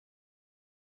ulangi.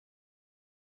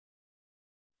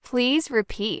 Please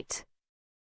repeat.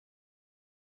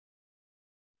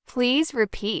 Please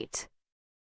repeat.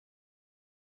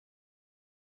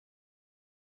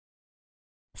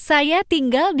 Saya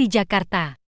tinggal di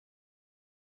Jakarta.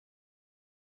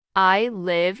 I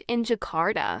live in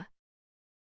Jakarta.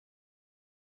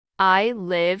 I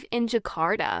live in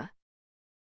Jakarta.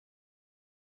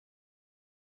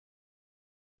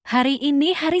 Hari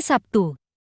ini hari Sabtu.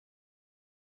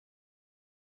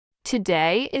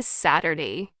 Today is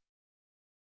Saturday.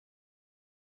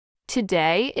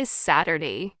 Today is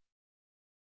Saturday.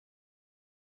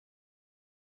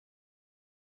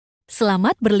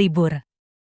 Selamat berlibur.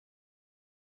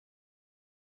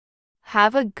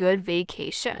 Have a good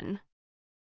vacation.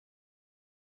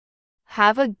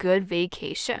 Have a good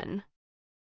vacation.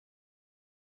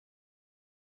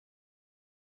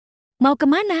 Mau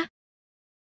kemana?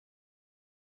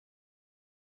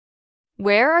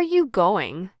 Where are you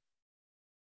going?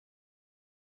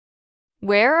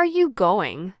 Where are you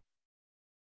going?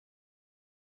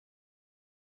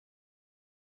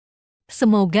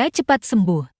 Semoga cepat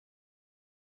sembuh.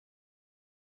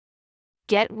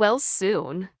 Get well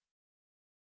soon.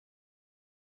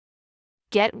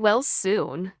 Get well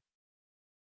soon.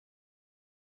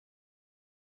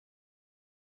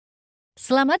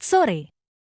 Selamat sore.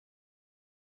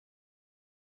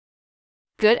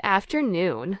 Good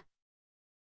afternoon.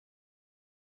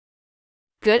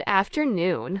 Good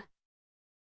afternoon.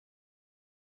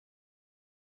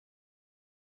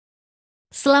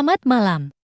 Selamat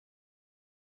malam.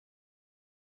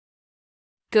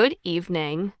 Good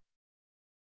evening.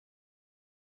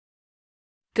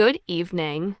 Good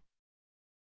evening.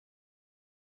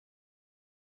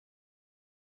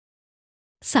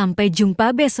 Sampai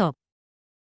jumpa besok.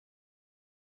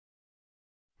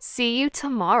 See you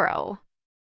tomorrow.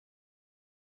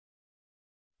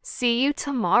 See you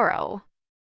tomorrow.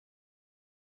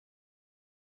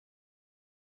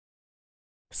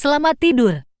 Selamat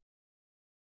tidur.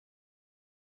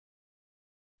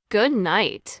 Good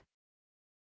night.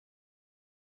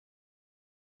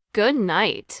 Good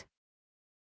night.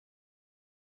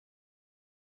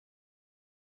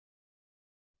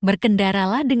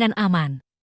 Berkendaralah dengan aman.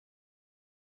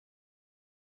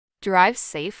 Drive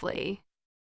safely.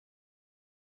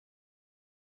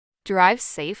 Drive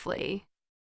safely.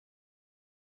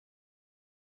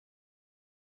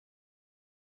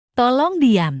 Tolong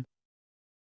diam.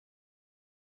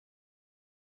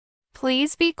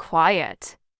 Please be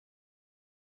quiet.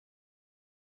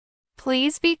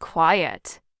 Please be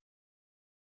quiet.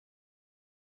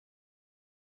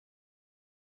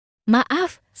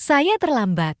 Maaf, saya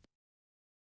terlambat.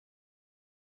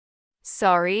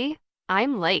 Sorry,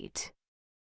 I'm late.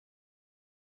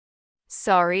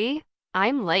 Sorry,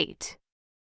 I'm late.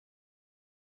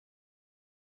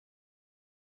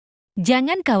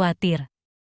 Jangan khawatir.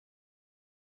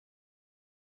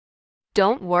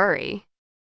 Don't worry.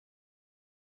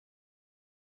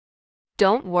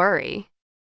 Don't worry.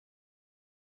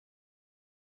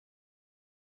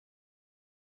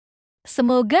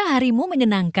 Semoga harimu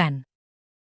menyenangkan.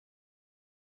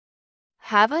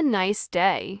 Have a nice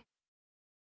day.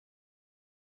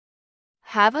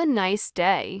 Have a nice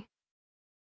day.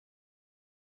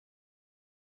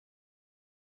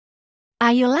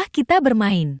 Ayolah kita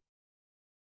bermain.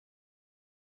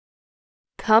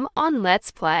 Come on,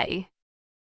 let's play.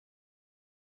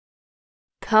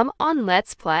 Come on,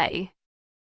 let's play.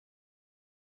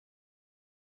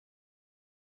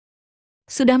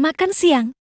 Sudah makan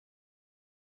siang?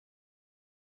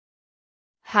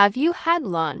 Have you had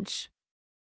lunch?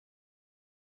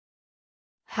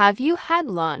 Have you had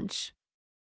lunch?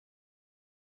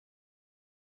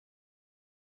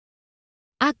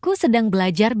 Aku sedang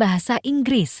belajar bahasa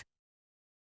Inggris.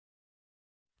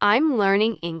 I'm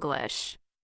learning English.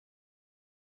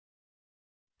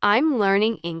 I'm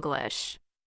learning English.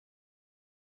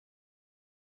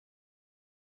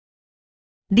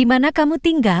 Di mana kamu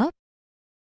tinggal?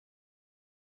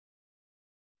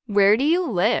 Where do you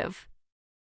live?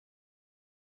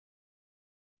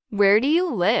 Where do you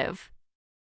live?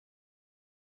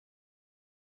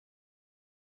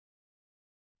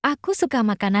 Aku suka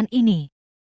makanan ini.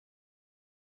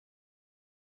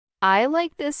 I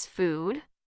like this food.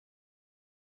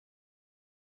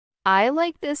 I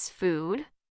like this food.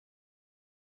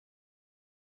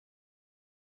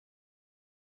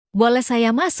 Boleh saya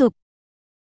masuk?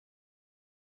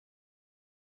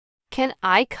 Can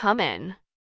I come in?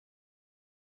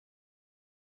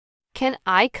 Can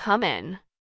I come in?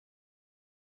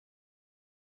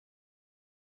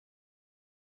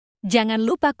 Jangan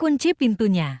lupa kunci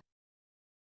pintunya.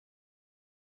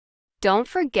 Don't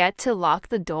forget to lock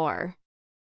the door.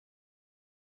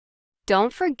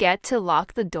 Don't forget to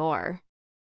lock the door.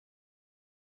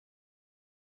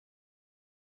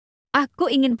 Aku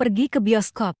ingin pergi ke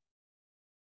bioskop.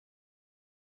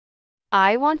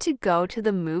 I want to go to the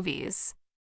movies.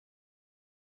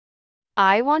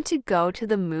 I want to go to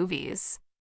the movies.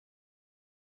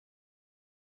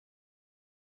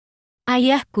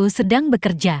 Ayahku sedang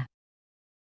bekerja.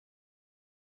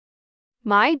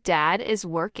 My dad is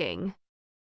working.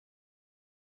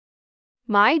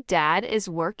 My dad is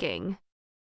working.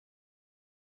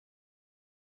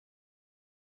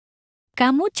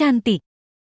 Kamu cantik.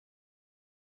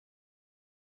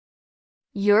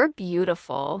 You're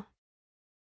beautiful.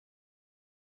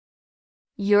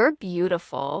 You're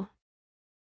beautiful.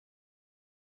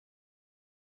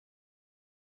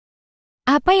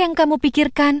 Apa yang kamu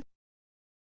pikirkan?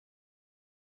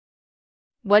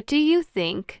 What do you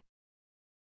think?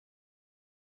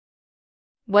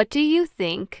 What do you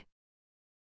think?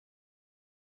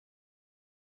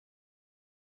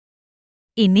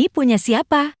 Ini punya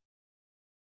siapa?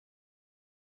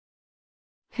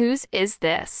 Whose is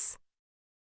this?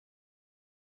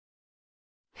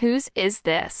 Whose is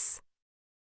this?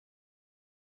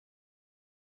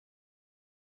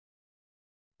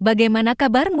 Bagaimana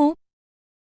kabarmu?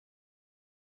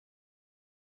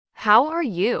 How are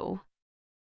you?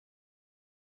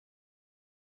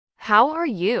 How are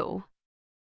you?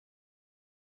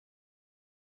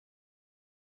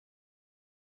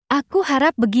 Aku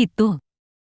harap begitu.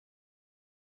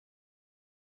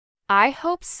 I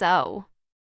hope so.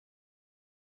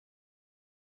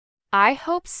 I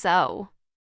hope so.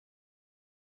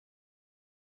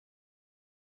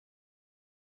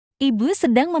 Ibu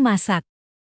sedang memasak.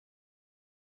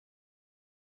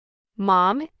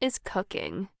 Mom is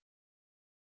cooking.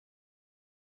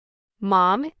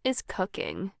 Mom is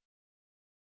cooking.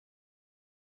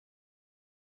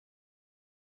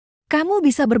 Kamu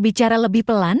bisa berbicara lebih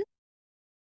pelan?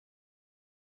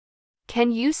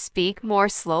 Can you speak more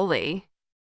slowly?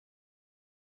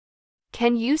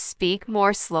 Can you speak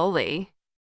more slowly?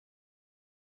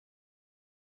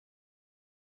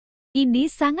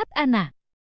 Ini sangat enak.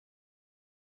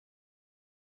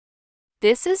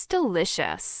 This is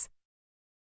delicious.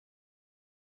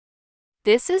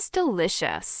 This is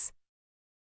delicious.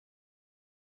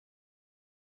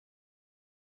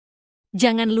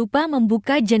 Jangan lupa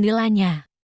membuka jendelanya.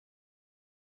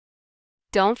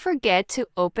 Don't forget to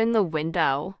open the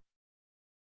window.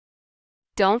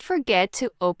 Don't forget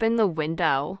to open the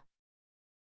window.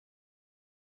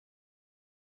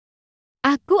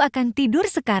 Aku akan tidur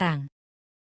sekarang.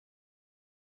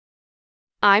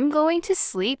 I'm going to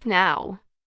sleep now.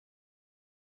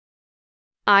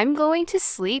 I'm going to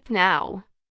sleep now.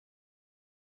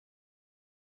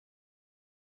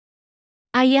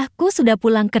 Ayahku sudah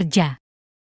pulang kerja.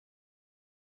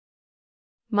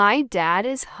 My dad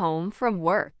is home from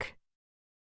work.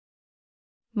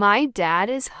 My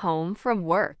dad is home from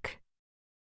work.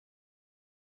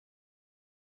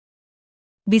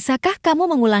 Bisakah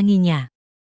kamu mengulanginya?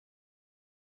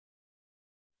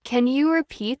 Can you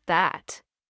repeat that?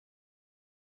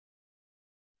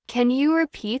 Can you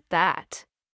repeat that?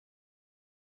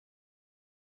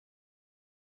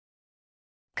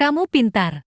 Kamu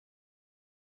pintar.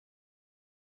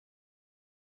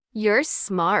 You're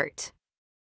smart.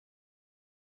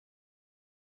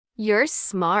 You're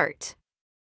smart.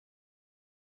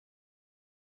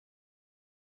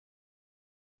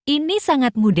 Ini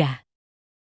sangat mudah.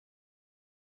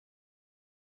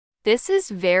 This is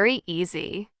very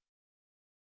easy.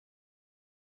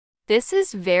 This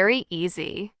is very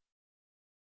easy.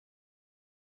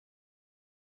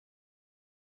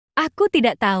 Aku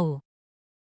tidak tahu.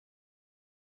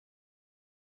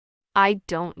 I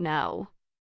don't know.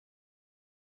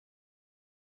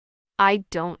 I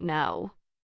don't know.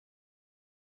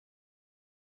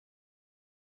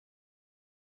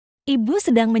 Ibu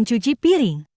sedang mencuci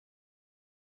piring.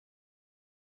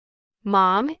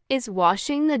 Mom is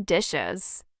washing the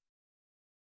dishes.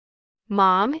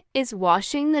 Mom is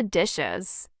washing the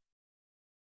dishes.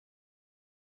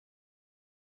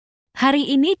 Hari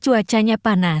ini cuacanya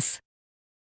panas.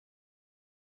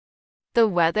 The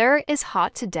weather is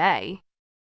hot today.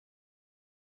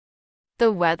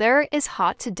 The weather is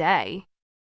hot today.